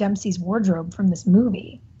raid Dempsey's wardrobe from this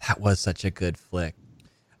movie? That was such a good flick.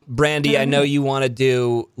 Brandy, I know you want to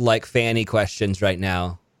do like Fanny questions right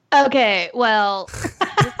now. Okay, well, this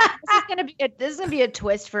is gonna be a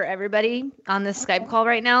twist for everybody on this Skype call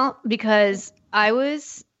right now because I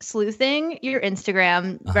was sleuthing your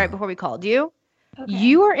Instagram right before we called you. Okay.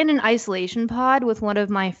 You are in an isolation pod with one of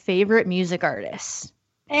my favorite music artists,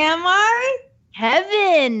 Am I?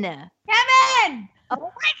 Kevin. Kevin!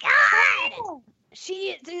 Oh my God!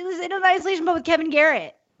 She was in an isolation pod with Kevin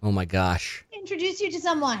Garrett. Oh my gosh. Introduce you to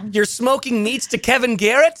someone. You're smoking meats to Kevin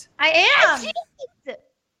Garrett? I am.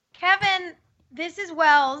 Kevin, this is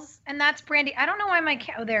Wells, and that's Brandy. I don't know why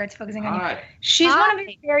oh, there, it's focusing on you. Hi. She's one of Hi.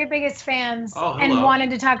 his very biggest fans Oh, and hello.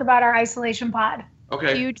 wanted to talk about our isolation pod.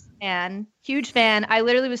 Okay. Huge fan. I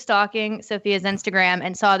literally was stalking Sophia's Instagram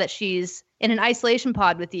and saw that she's in an isolation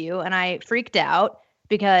pod with you, and I freaked out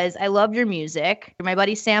because I love your music. My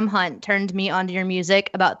buddy Sam Hunt turned me onto your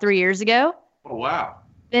music about 3 years ago. Oh, wow.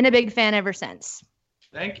 Been a big fan ever since.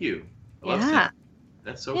 Thank you. I love Yeah. that.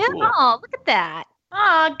 That's so Yeah, cool. oh, look at that.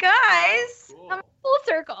 Oh, guys. Cool. I'm full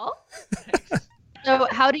circle. Thanks. So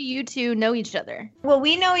how do you two know each other? Well,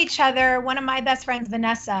 we know each other. One of my best friends,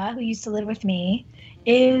 Vanessa, who used to live with me,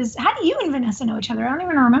 how do you and Vanessa know each other? I don't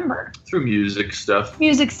even remember. Through music stuff.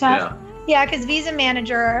 Music stuff. Yeah. Yeah, because V's a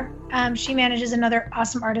manager. She manages another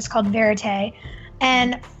awesome artist called Verite.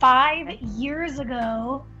 And 5 years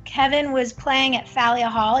ago, Kevin was playing at Thalia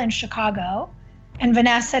Hall in Chicago. And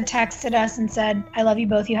Vanessa texted us and said, I love you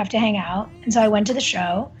both. You have to hang out. And so I went to the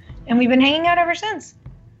show. And we've been hanging out ever since.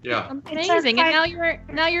 Yeah. Amazing. And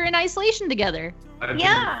now you're in isolation together.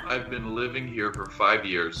 I've been living here for 5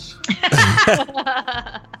 years.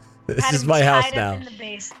 This Had is him my house tied now. up in the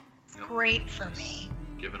base. It's great for me.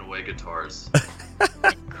 Giving away guitars.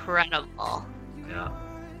 Incredible. Yeah.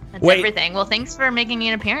 That's Wait. everything. Well, thanks for making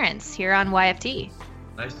an appearance here on YFT.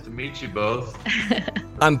 Nice to meet you both.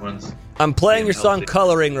 I'm Everyone's I'm playing being your song healthy.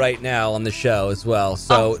 Coloring right now on the show as well.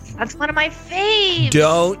 So That's one of my faves.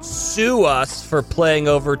 don't sue us for playing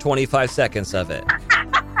over 25 seconds of it.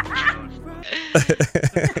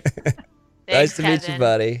 Nice to meet you,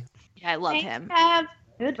 buddy. Yeah, I love Thanks, him.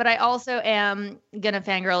 Kev. But I also am gonna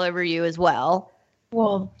fangirl over you as well.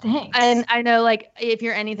 Well, thanks. And I know, like, if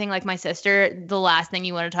you're anything like my sister, the last thing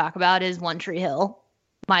you want to talk about is One Tree Hill.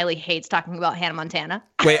 Miley hates talking about Hannah Montana.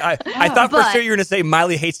 Wait, I thought for But- sure you were going to say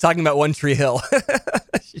Miley hates talking about One Tree Hill.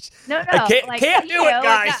 No, I can't do you it, know,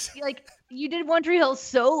 guys. Like you did One Tree Hill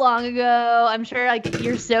so long ago. I'm sure like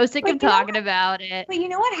you're so sick But of you know talking about it. But you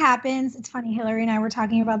know what happens? It's funny, Hillary and I were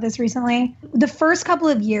talking about this recently. The first couple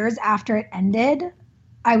of years after it ended,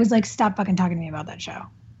 I was like, stop fucking talking to me about that show.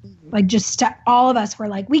 Like, just all of us were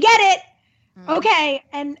like, we get it. Okay.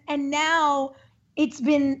 And now it's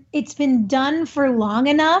been done for long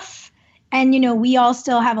enough. And, you know, we all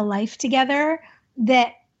still have a life together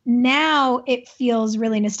that now it feels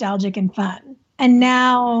really nostalgic and fun. And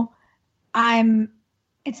now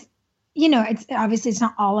it's obviously it's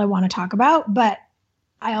not all I want to talk about, but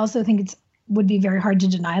I also think would be very hard to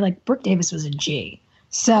deny. Like, Brooke Davis was a G.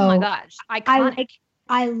 So Oh my gosh, iconic.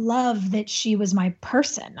 I love that she was my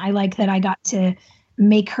person. I like that I got to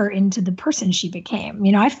make her into the person she became.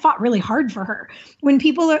 You know, I fought really hard for her. When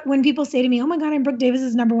people say to me, "Oh my God, I'm Brooke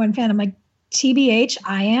Davis's number one fan," I'm like, TBH,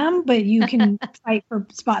 I am, but you can fight for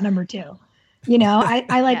spot number 2. You know,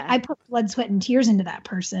 I put blood, sweat, and tears into that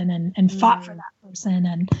person and fought for that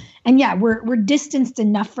person. And yeah, we're distanced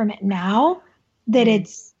enough from it now that it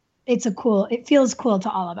feels cool to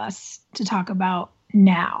all of us to talk about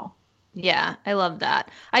now. Yeah, I love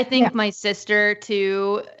that. I think my sister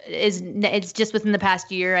too it's just within the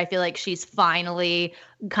past year, I feel like she's finally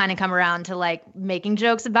kind of come around to like making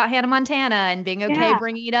jokes about Hannah Montana and being okay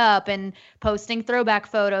bringing it up and posting throwback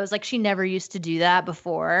photos. Like she never used to do that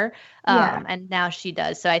before. And now she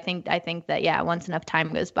does. So I think that, once enough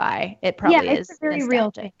time goes by, it probably is. It's a very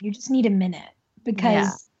real thing. You just need a minute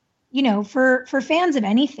because, you know, for fans of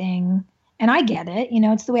anything, and I get it, you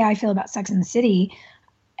know, it's the way I feel about Sex and the City.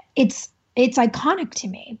 It's iconic to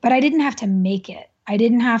me, but I didn't have to make it.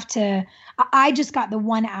 I just got the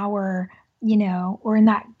 1 hour, you know, or in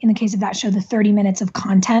the case of that show, the 30 minutes of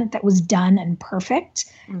content that was done and perfect.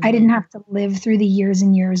 Mm-hmm. I didn't have to live through the years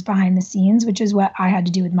and years behind the scenes, which is what I had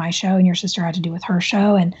to do with my show and your sister had to do with her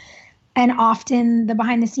show. And often the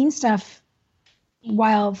behind the scenes stuff,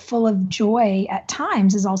 while full of joy at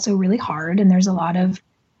times, is also really hard. And there's a lot of,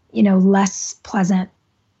 you know, less pleasant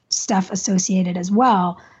stuff associated as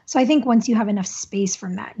well. So I think once you have enough space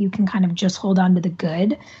from that, you can kind of just hold on to the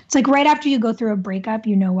good. It's like right after you go through a breakup,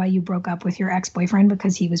 you know why you broke up with your ex-boyfriend,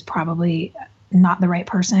 because he was probably not the right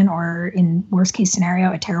person, or in worst case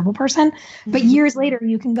scenario, a terrible person. But years later,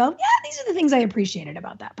 you can go, yeah, these are the things I appreciated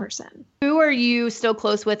about that person. Who are you still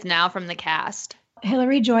close with now from the cast?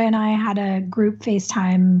 Hillary, Joy, and I had a group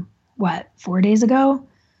FaceTime, 4 days ago?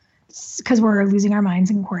 Because we're losing our minds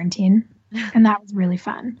in quarantine. And that was really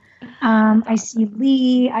fun. I see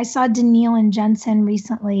Lee. I saw Danielle and Jensen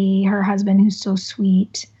recently, her husband, who's so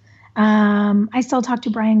sweet. I still talk to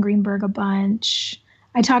Brian Greenberg a bunch.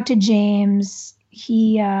 I talked to James.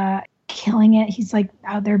 He killing it. He's like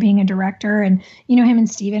out there being a director. And, him and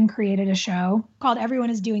Steven created a show called Everyone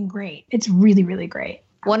is Doing Great. It's really, really great.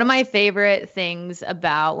 One of my favorite things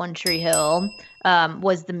about One Tree Hill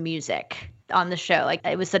was the music on the show. Like,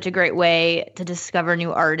 it was such a great way to discover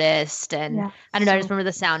new artists. And I don't know, I just remember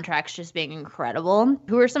the soundtracks just being incredible.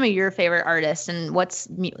 Who are some of your favorite artists, and what's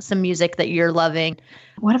some music that you're loving?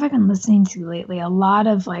 What have I been listening to lately? A lot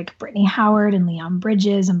of like Brittany Howard and Leon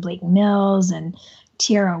Bridges and Blake Mills and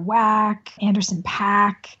Tierra Whack, Anderson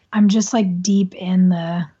 .Paak. I'm just like deep in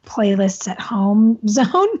the playlists at home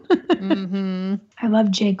zone. Mm-hmm. I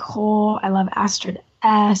love J. Cole. I love Astrid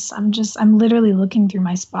S. I'm literally looking through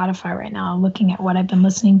my Spotify right now, looking at what I've been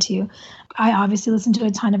listening to. I obviously listen to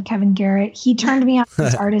a ton of Kevin Garrett. He turned me on to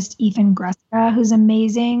this artist, Ethan Gruska, who's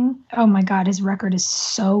amazing. Oh my God, his record is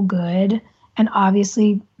so good. And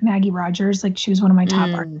obviously Maggie Rogers, like she was one of my top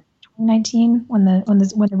artists in 2019 when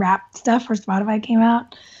the rap stuff for Spotify came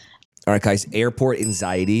out. All right, guys, airport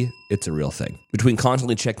anxiety, it's a real thing. Between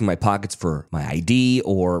constantly checking my pockets for my ID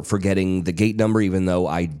or forgetting the gate number, even though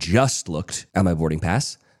I just looked at my boarding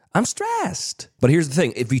pass, I'm stressed. But here's the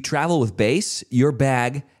thing. If you travel with Base, your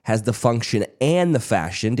bag has the function and the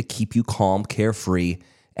fashion to keep you calm, carefree,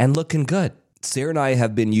 and looking good. Sarah and I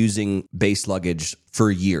have been using Base luggage for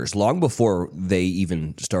years, long before they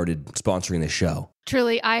even started sponsoring the show.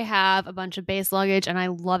 Truly, I have a bunch of Base luggage and I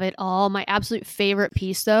love it all. My absolute favorite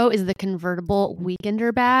piece, though, is the convertible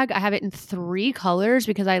weekender bag. I have it in 3 colors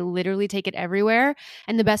because I literally take it everywhere.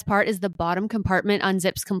 And the best part is the bottom compartment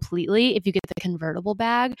unzips completely if you get the convertible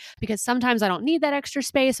bag, because sometimes I don't need that extra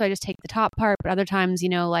space, so I just take the top part. But other times,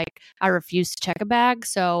 I refuse to check a bag.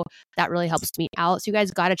 So that really helps me out. So you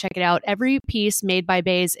guys got to check it out. Every piece made by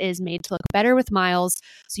Base is made to look better with miles,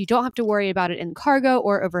 so you don't have to worry about it in cargo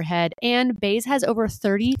or overhead. And Base has over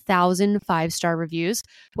 30,000 5-star reviews.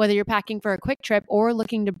 Whether you're packing for a quick trip or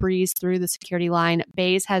looking to breeze through the security line,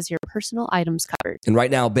 Base has your personal items covered. And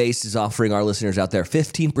right now, Base is offering our listeners out there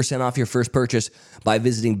 15% off your first purchase by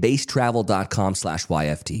visiting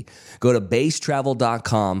basetravel.com/YFT. Go to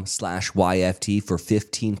basetravel.com/YFT for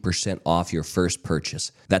 15% off your first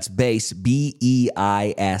purchase. That's Base,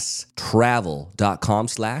 BEIS,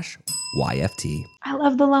 travel.com/YFT. I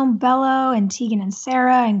love The Lone Bellow and Tegan and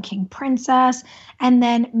Sarah and King Princess. And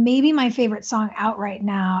then maybe my favorite song out right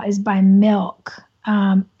now is by Milk,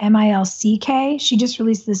 Milck. She just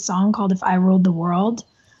released this song called If I Ruled the World.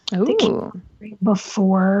 That came out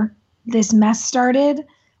before this mess started.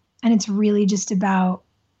 And it's really just about,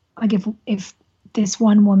 like, if this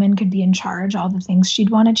one woman could be in charge, all the things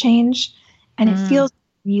she'd want to change. And it feels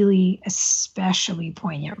really especially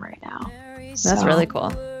poignant right now. That's really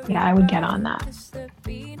cool. Yeah, I would get on that.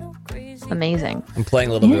 Amazing. I'm playing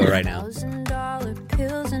a little bit right now.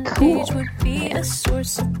 Cool.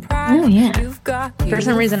 Oh, yeah. For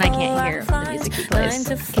some reason, I can't hear the music he plays.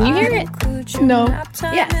 Can you hear it? No.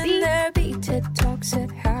 Yeah, see?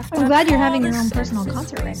 I'm glad you're having your own personal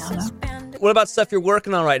concert right now, though. What about stuff you're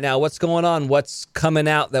working on right now? What's going on? What's coming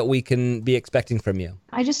out that we can be expecting from you?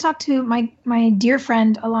 I just talked to my dear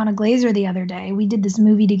friend Alana Glazer the other day. We did this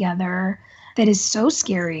movie together that is so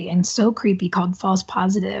scary and so creepy called False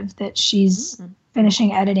Positive that she's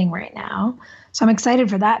finishing editing right now. So I'm excited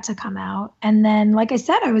for that to come out. And then, like I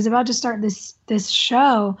said, I was about to start this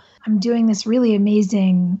show. I'm doing this really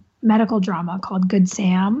amazing medical drama called Good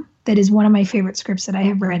Sam that is one of my favorite scripts that I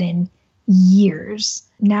have read in years.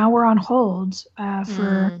 Now we're on hold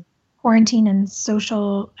for quarantine and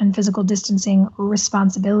social and physical distancing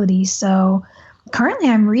responsibility. So currently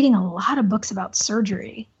I'm reading a lot of books about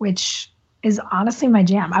surgery, which is honestly my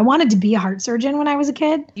jam. I wanted to be a heart surgeon when I was a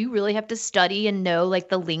kid. You really have to study and know like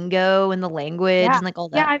the lingo and the language and like all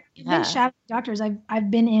that. Yeah, I've been shadowing doctors. I've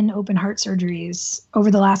been in open heart surgeries over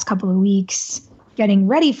the last couple of weeks getting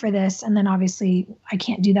ready for this. And then obviously I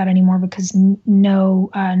can't do that anymore because no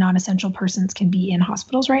non-essential persons can be in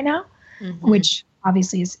hospitals right now, which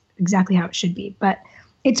obviously is exactly how it should be. But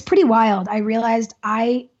it's pretty wild. I realized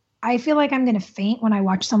I I feel like I'm going to faint when I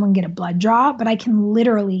watch someone get a blood draw, but I can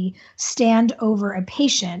literally stand over a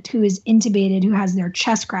patient who is intubated, who has their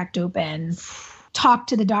chest cracked open, talk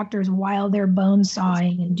to the doctors while they're bone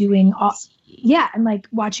sawing and doing all, and like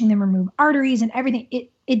watching them remove arteries and everything.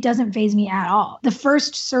 It doesn't faze me at all. The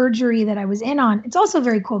first surgery that I was in on, it's also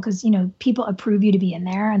very cool because, people approve you to be in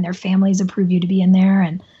there and their families approve you to be in there.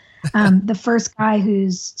 And the first guy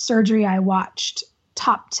whose surgery I watched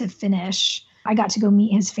top to finish, I got to go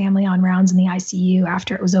meet his family on rounds in the ICU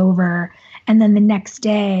after it was over. And then the next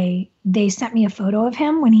day, they sent me a photo of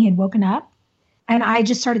him when he had woken up. And I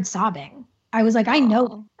just started sobbing. I was like, I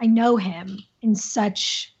know him in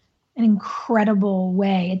such an incredible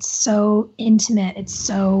way. It's so intimate. It's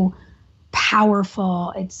so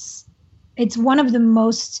powerful. It's one of the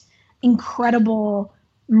most incredible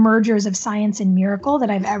mergers of science and miracle that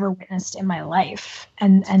I've ever witnessed in my life.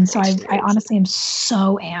 And so I honestly am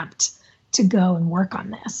so amped to go and work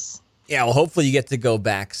on this. Yeah, well, hopefully you get to go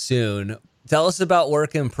back soon. Tell us about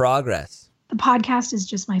Work in Progress. The podcast is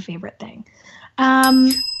just my favorite thing.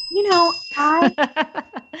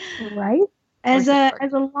 Right? As a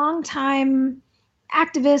longtime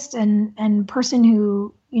activist and person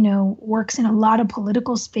who, works in a lot of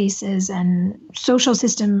political spaces and social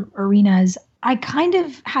system arenas, I kind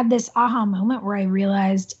of had this aha moment where I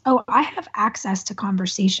realized, I have access to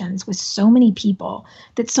conversations with so many people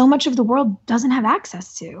that so much of the world doesn't have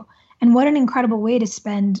access to. And what an incredible way to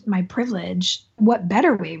spend my privilege. What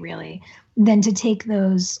better way, really, than to take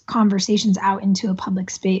those conversations out into a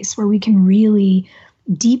public space where we can really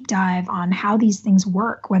deep dive on how these things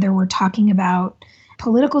work, whether we're talking about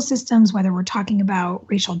political systems, whether we're talking about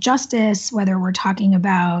racial justice, whether we're talking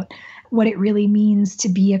about what it really means to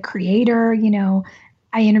be a creator.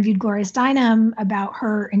 I interviewed Gloria Steinem about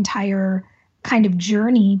her entire kind of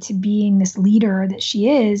journey to being this leader that she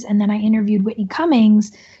is. And then I interviewed Whitney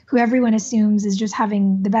Cummings, who everyone assumes is just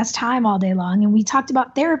having the best time all day long. And we talked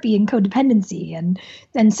about therapy and codependency and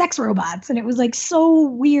then sex robots. And it was like so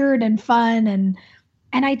weird and fun. And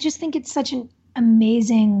I just think it's such an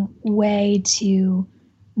amazing way to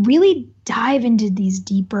really dive into these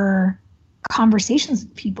deeper conversations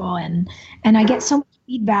with people. And I get so much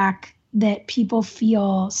feedback that people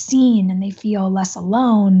feel seen and they feel less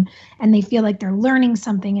alone and they feel like they're learning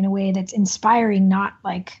something in a way that's inspiring, not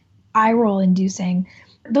like eye roll inducing.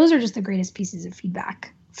 Those are just the greatest pieces of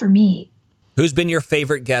feedback for me. Who's been your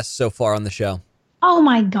favorite guest so far on the show? Oh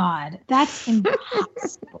my God, that's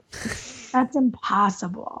impossible. That's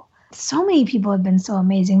impossible. So many people have been so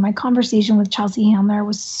amazing. My conversation with Chelsea Handler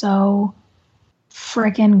was so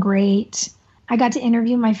freaking great. I got to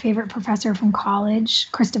interview my favorite professor from college,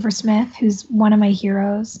 Christopher Smith, who's one of my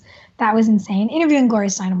heroes. That was insane. Interviewing Gloria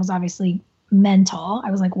Steinem was obviously mental.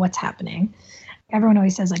 I was like, what's happening? Everyone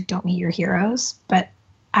always says, like, don't meet your heroes. But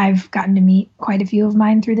I've gotten to meet quite a few of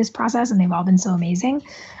mine through this process, and they've all been so amazing.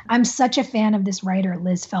 I'm such a fan of this writer,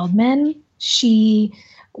 Liz Feldman. She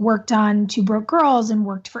worked on Two Broke Girls and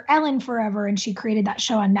worked for Ellen forever, and she created that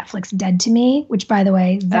show on Netflix, Dead to Me, which, by the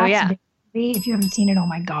way, that's a big movie. If you haven't seen it, oh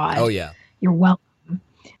my God. Oh, yeah. You're welcome.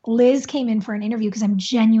 Liz came in for an interview because I'm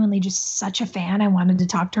genuinely just such a fan. I wanted to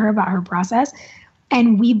talk to her about her process.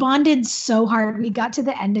 And we bonded so hard. We got to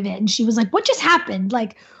the end of it, and she was like, what just happened?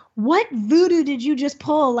 Like, what voodoo did you just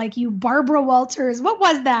pull? Like, you Barbara Walters, what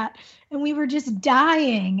was that? And we were just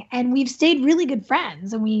dying, and we've stayed really good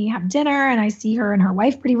friends, and we have dinner, and I see her and her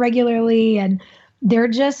wife pretty regularly, and they're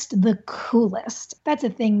just the coolest. That's a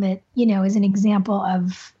thing that, is an example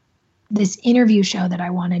of this interview show that I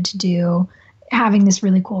wanted to do, having this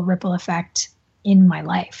really cool ripple effect in my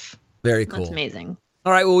life. Very cool. That's amazing.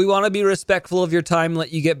 All right, well, we want to be respectful of your time,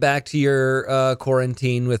 let you get back to your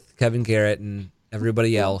quarantine with Kevin Garrett and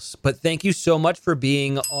everybody else. But thank you so much for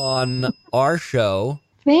being on our show.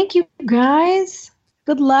 Thank you, guys.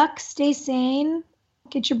 Good luck. Stay sane.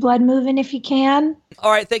 Get your blood moving if you can.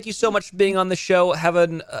 All right, thank you so much for being on the show. Have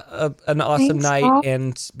an awesome Thanks, night, Bob.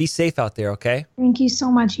 and be safe out there, okay? Thank you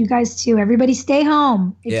so much. You guys too. Everybody stay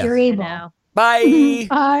home if you're able. Bye.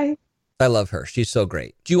 Bye. I love her. She's so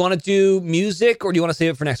great. Do you want to do music, or do you want to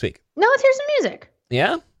save it for next week? No, let's hear some music.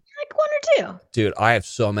 Yeah? Like one or two. Dude, I have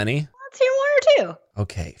so many. Let's hear one or two.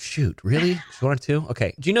 Okay, shoot. Really? Just one or two?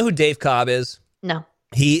 Okay. Do you know who Dave Cobb is? No.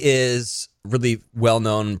 He is a really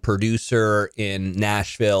well-known producer in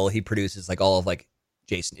Nashville. He produces like all of like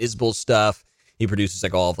Jason Isbell's stuff. He produces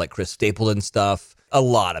like all of like Chris Stapleton stuff. A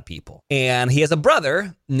lot of people. And he has a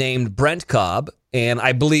brother named Brent Cobb. And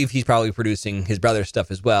I believe he's probably producing his brother's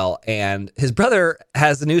stuff as well. And his brother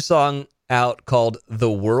has a new song out called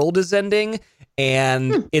The World Is Ending.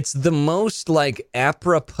 And it's the most like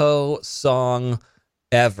apropos song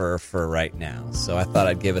ever for right now. So I thought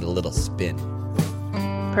I'd give it a little spin.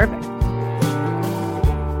 Perfect.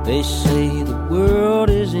 They say the world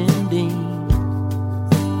is ending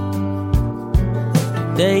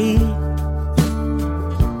today.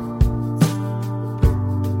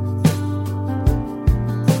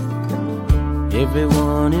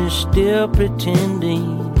 Everyone is still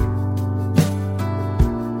pretending to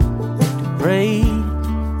pray.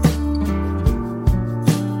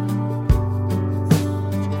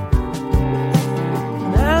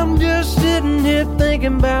 I'm just sitting here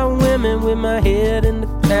thinking about women with my head in the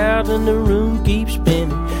clouds and the room keeps spinning.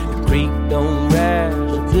 The creek don't rise,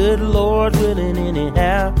 the good Lord's willing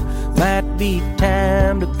anyhow. Might be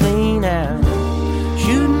time to clean out.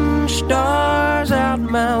 Shooting stars out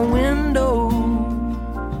my window.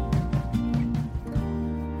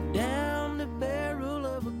 Down the barrel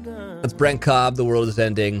of a gun. That's Brent Cobb, The World is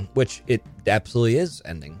Ending, which it absolutely is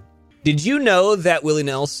ending. Did you know that Willie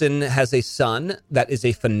Nelson has a son that is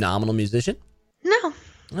a phenomenal musician? No.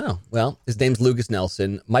 Oh, well, his name's Lucas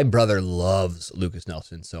Nelson. My brother loves Lucas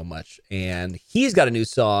Nelson so much, and he's got a new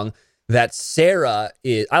song that Sarah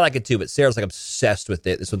is, I like it too, but Sarah's like obsessed with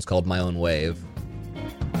it. This one's called My Own Wave.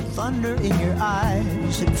 Thunder in your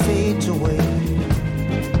eyes, it fades away.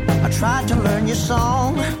 I tried to learn your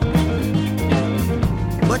song,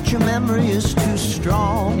 but your memory is too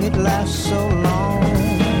strong. It lasts so long.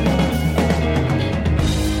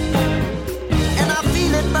 And I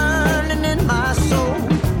feel it burning in my soul,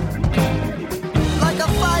 like a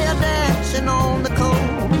fire dancing on the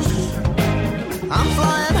coast. I'm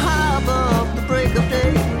flying high above the break of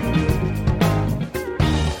day.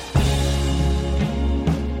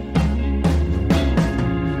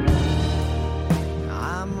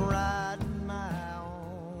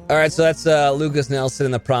 All right, so that's Lucas Nelson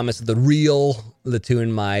and The Promise of the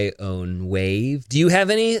tune My Own Wave. Do you have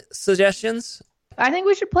any suggestions? I think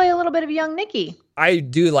we should play a little bit of Young Nikki. I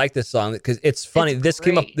do like this song because it's funny. It's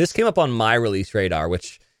This came up on my release radar,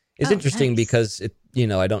 which is interesting nice. because it,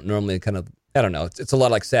 I don't normally I don't know. It's a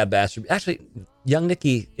lot like Sad Bastard. Actually, Young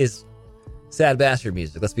Nikki is Sad Bastard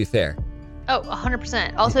music. Let's be fair. Oh,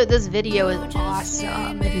 100%. Also, this video is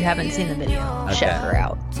awesome. If you haven't seen the video, check her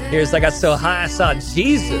out. Here's I Got So High I Saw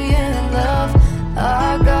Jesus.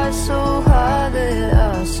 I got so high that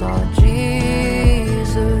I saw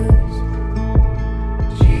Jesus.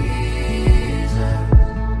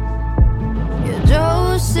 Yeah,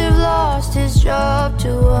 Joseph lost his job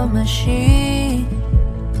to a machine,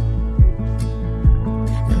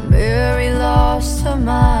 and Mary lost her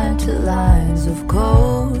mind to lines of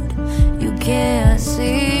code you can't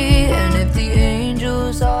see. And if the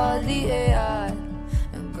angels are the AI,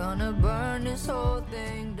 I'm gonna burn this whole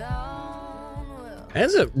thing down. Well,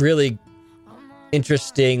 That's a really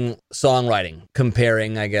interesting songwriting,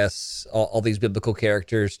 comparing, I guess, all these biblical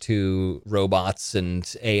characters to robots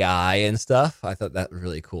and AI and stuff. I thought that was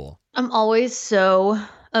really cool. I'm always so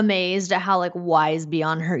amazed at how wise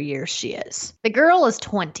beyond her years she is. The girl is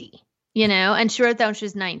 20, and she wrote that when she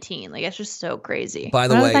was 19. It's just so crazy. By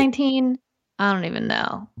the when I way, was 19, I don't even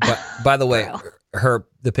know. But by the way, Bro.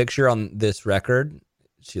 the picture on this record,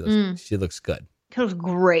 she looks good. It was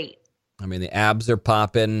great. I mean, the abs are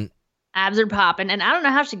popping. Abs are popping, and I don't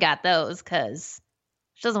know how she got those because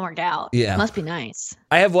she doesn't work out. Yeah. Must be nice.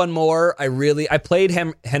 I have one more. I played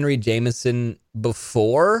Henry Jameson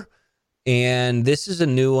before, and this is a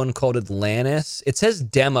new one called Atlantis. It says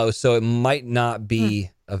demo, so it might not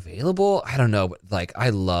be available. I don't know, but I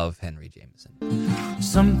love Henry Jameson.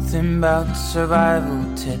 Something about survival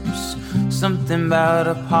tips, something about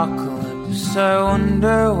apocalypse. I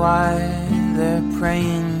wonder why they're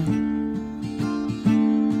praying.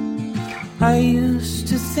 I used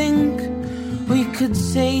to think we could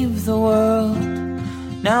save the world.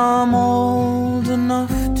 Now I'm old enough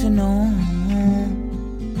to know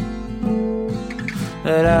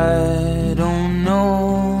that I don't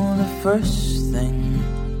know the first thing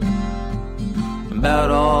about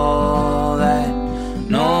all that.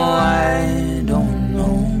 No, I don't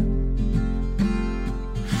know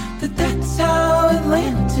that that's how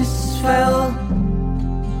Atlantis fell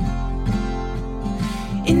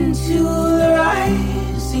into the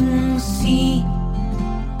rising sea.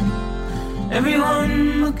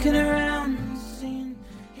 Everyone looking around saying,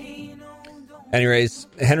 hey, no, don't. Anyways,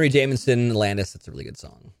 Henry Jameson, Atlantis, that's a really good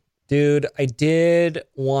song. Dude, I did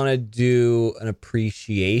want to do an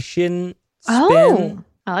appreciation spin. Oh,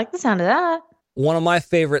 I like the sound of that. One of my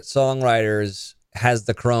favorite songwriters has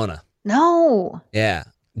the corona. No. Yeah.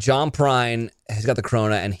 John Prine has got the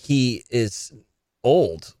corona, and he is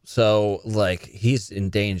old. So, he's in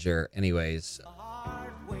danger anyways.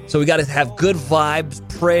 So we got to have good vibes,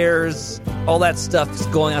 prayers, all that stuff is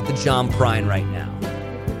going out to John Prine right now.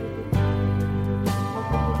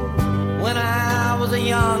 When I was a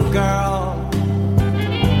young girl,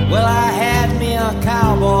 well, I had me a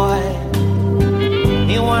cowboy.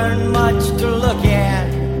 He weren't much to look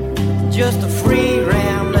at, just a free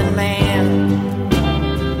rambling man.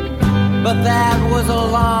 But that was a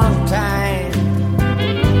long time,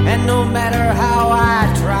 and no matter how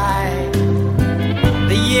I tried,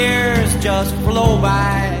 the years just flow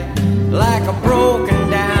by like a broken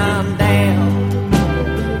down dam.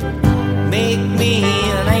 Make me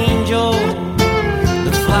an angel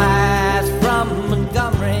that flies from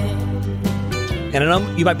Montgomery. And I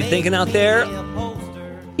know you might be thinking out there,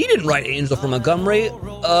 he didn't write Angel from Montgomery.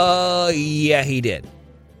 Yeah, he did.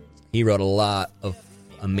 He wrote a lot of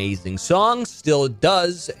amazing songs, still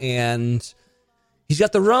does, and he's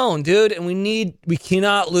got the Roan, dude, and we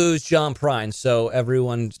cannot lose John Prine, so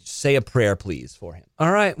everyone say a prayer, please, for him.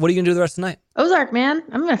 All right, what are you going to do the rest of the night? Ozark, man.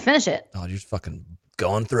 I'm going to finish it. Oh, you're just fucking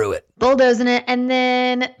going through it. Bulldozing it. And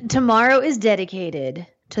then tomorrow is dedicated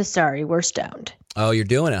to Sorry, We're Stoned. Oh, you're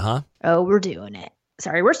doing it, huh? Oh, we're doing it.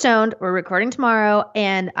 Sorry, We're Stoned. We're recording tomorrow.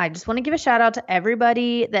 And I just want to give a shout out to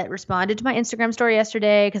everybody that responded to my Instagram story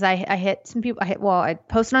yesterday, because I hit some people. I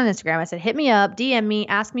posted on Instagram. I said, hit me up, DM me,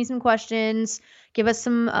 ask me some questions, give us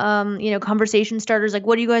some, conversation starters. Like,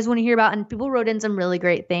 what do you guys want to hear about? And people wrote in some really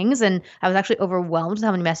great things. And I was actually overwhelmed with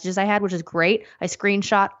how many messages I had, which is great. I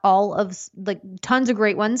screenshot all of tons of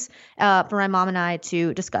great ones for my mom and I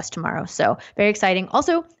to discuss tomorrow. So very exciting.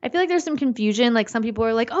 Also, I feel like there's some confusion. Like, some people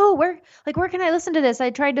are like, oh, where can I listen to this? I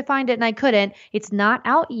tried to find it and I couldn't. It's not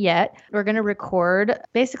out yet. We're going to record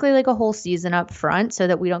basically like a whole season up front so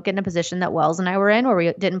that we don't get in a position that Wells and I were in, where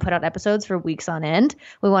we didn't put out episodes for weeks on end.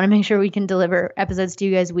 We want to make sure we can deliver episodes to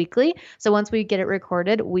you guys weekly. So once we get it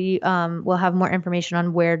recorded, we will have more information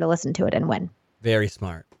on where to listen to it and when. Very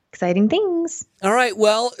smart. Exciting things. All right,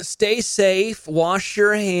 well, stay safe. Wash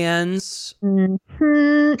your hands.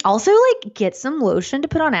 Mm-hmm. Also, get some lotion to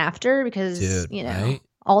put on after, because, dude, right?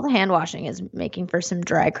 All the hand washing is making for some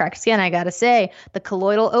dry, cracked skin. I gotta say, the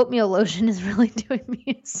colloidal oatmeal lotion is really doing me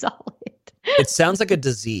a solid. It sounds like a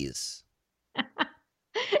disease.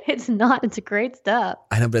 It's not. It's great stuff.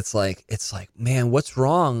 I know, but it's like, man, what's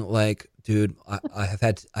wrong? Like, dude, I've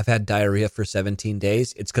had diarrhea for 17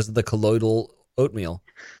 days. It's because of the colloidal oatmeal.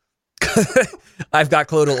 I've got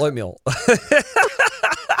colloidal oatmeal.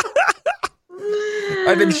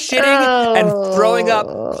 I've been shitting and throwing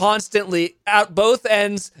up constantly at both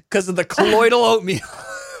ends because of the colloidal oatmeal.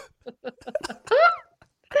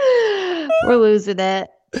 We're losing it.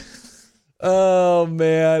 Oh,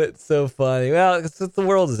 man, it's so funny. Well, it's the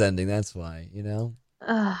world is ending. That's why, Yeah.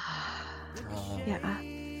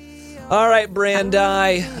 All right,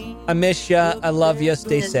 Brandi. I miss ya. I love you.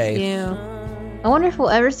 Stay safe. You. I wonder if we'll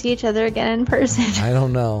ever see each other again in person. I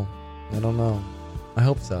don't know. I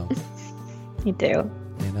hope so. Me too.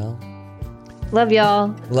 You know? Love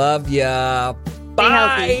y'all. Love ya. Bye.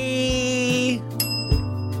 Healthy.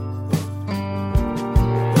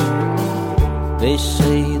 They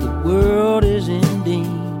say the world is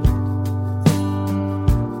ending.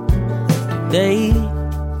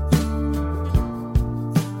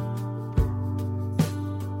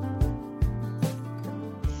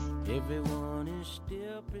 Everyone is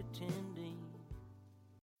still pretending.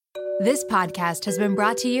 This podcast has been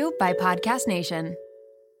brought to you by Podcast Nation.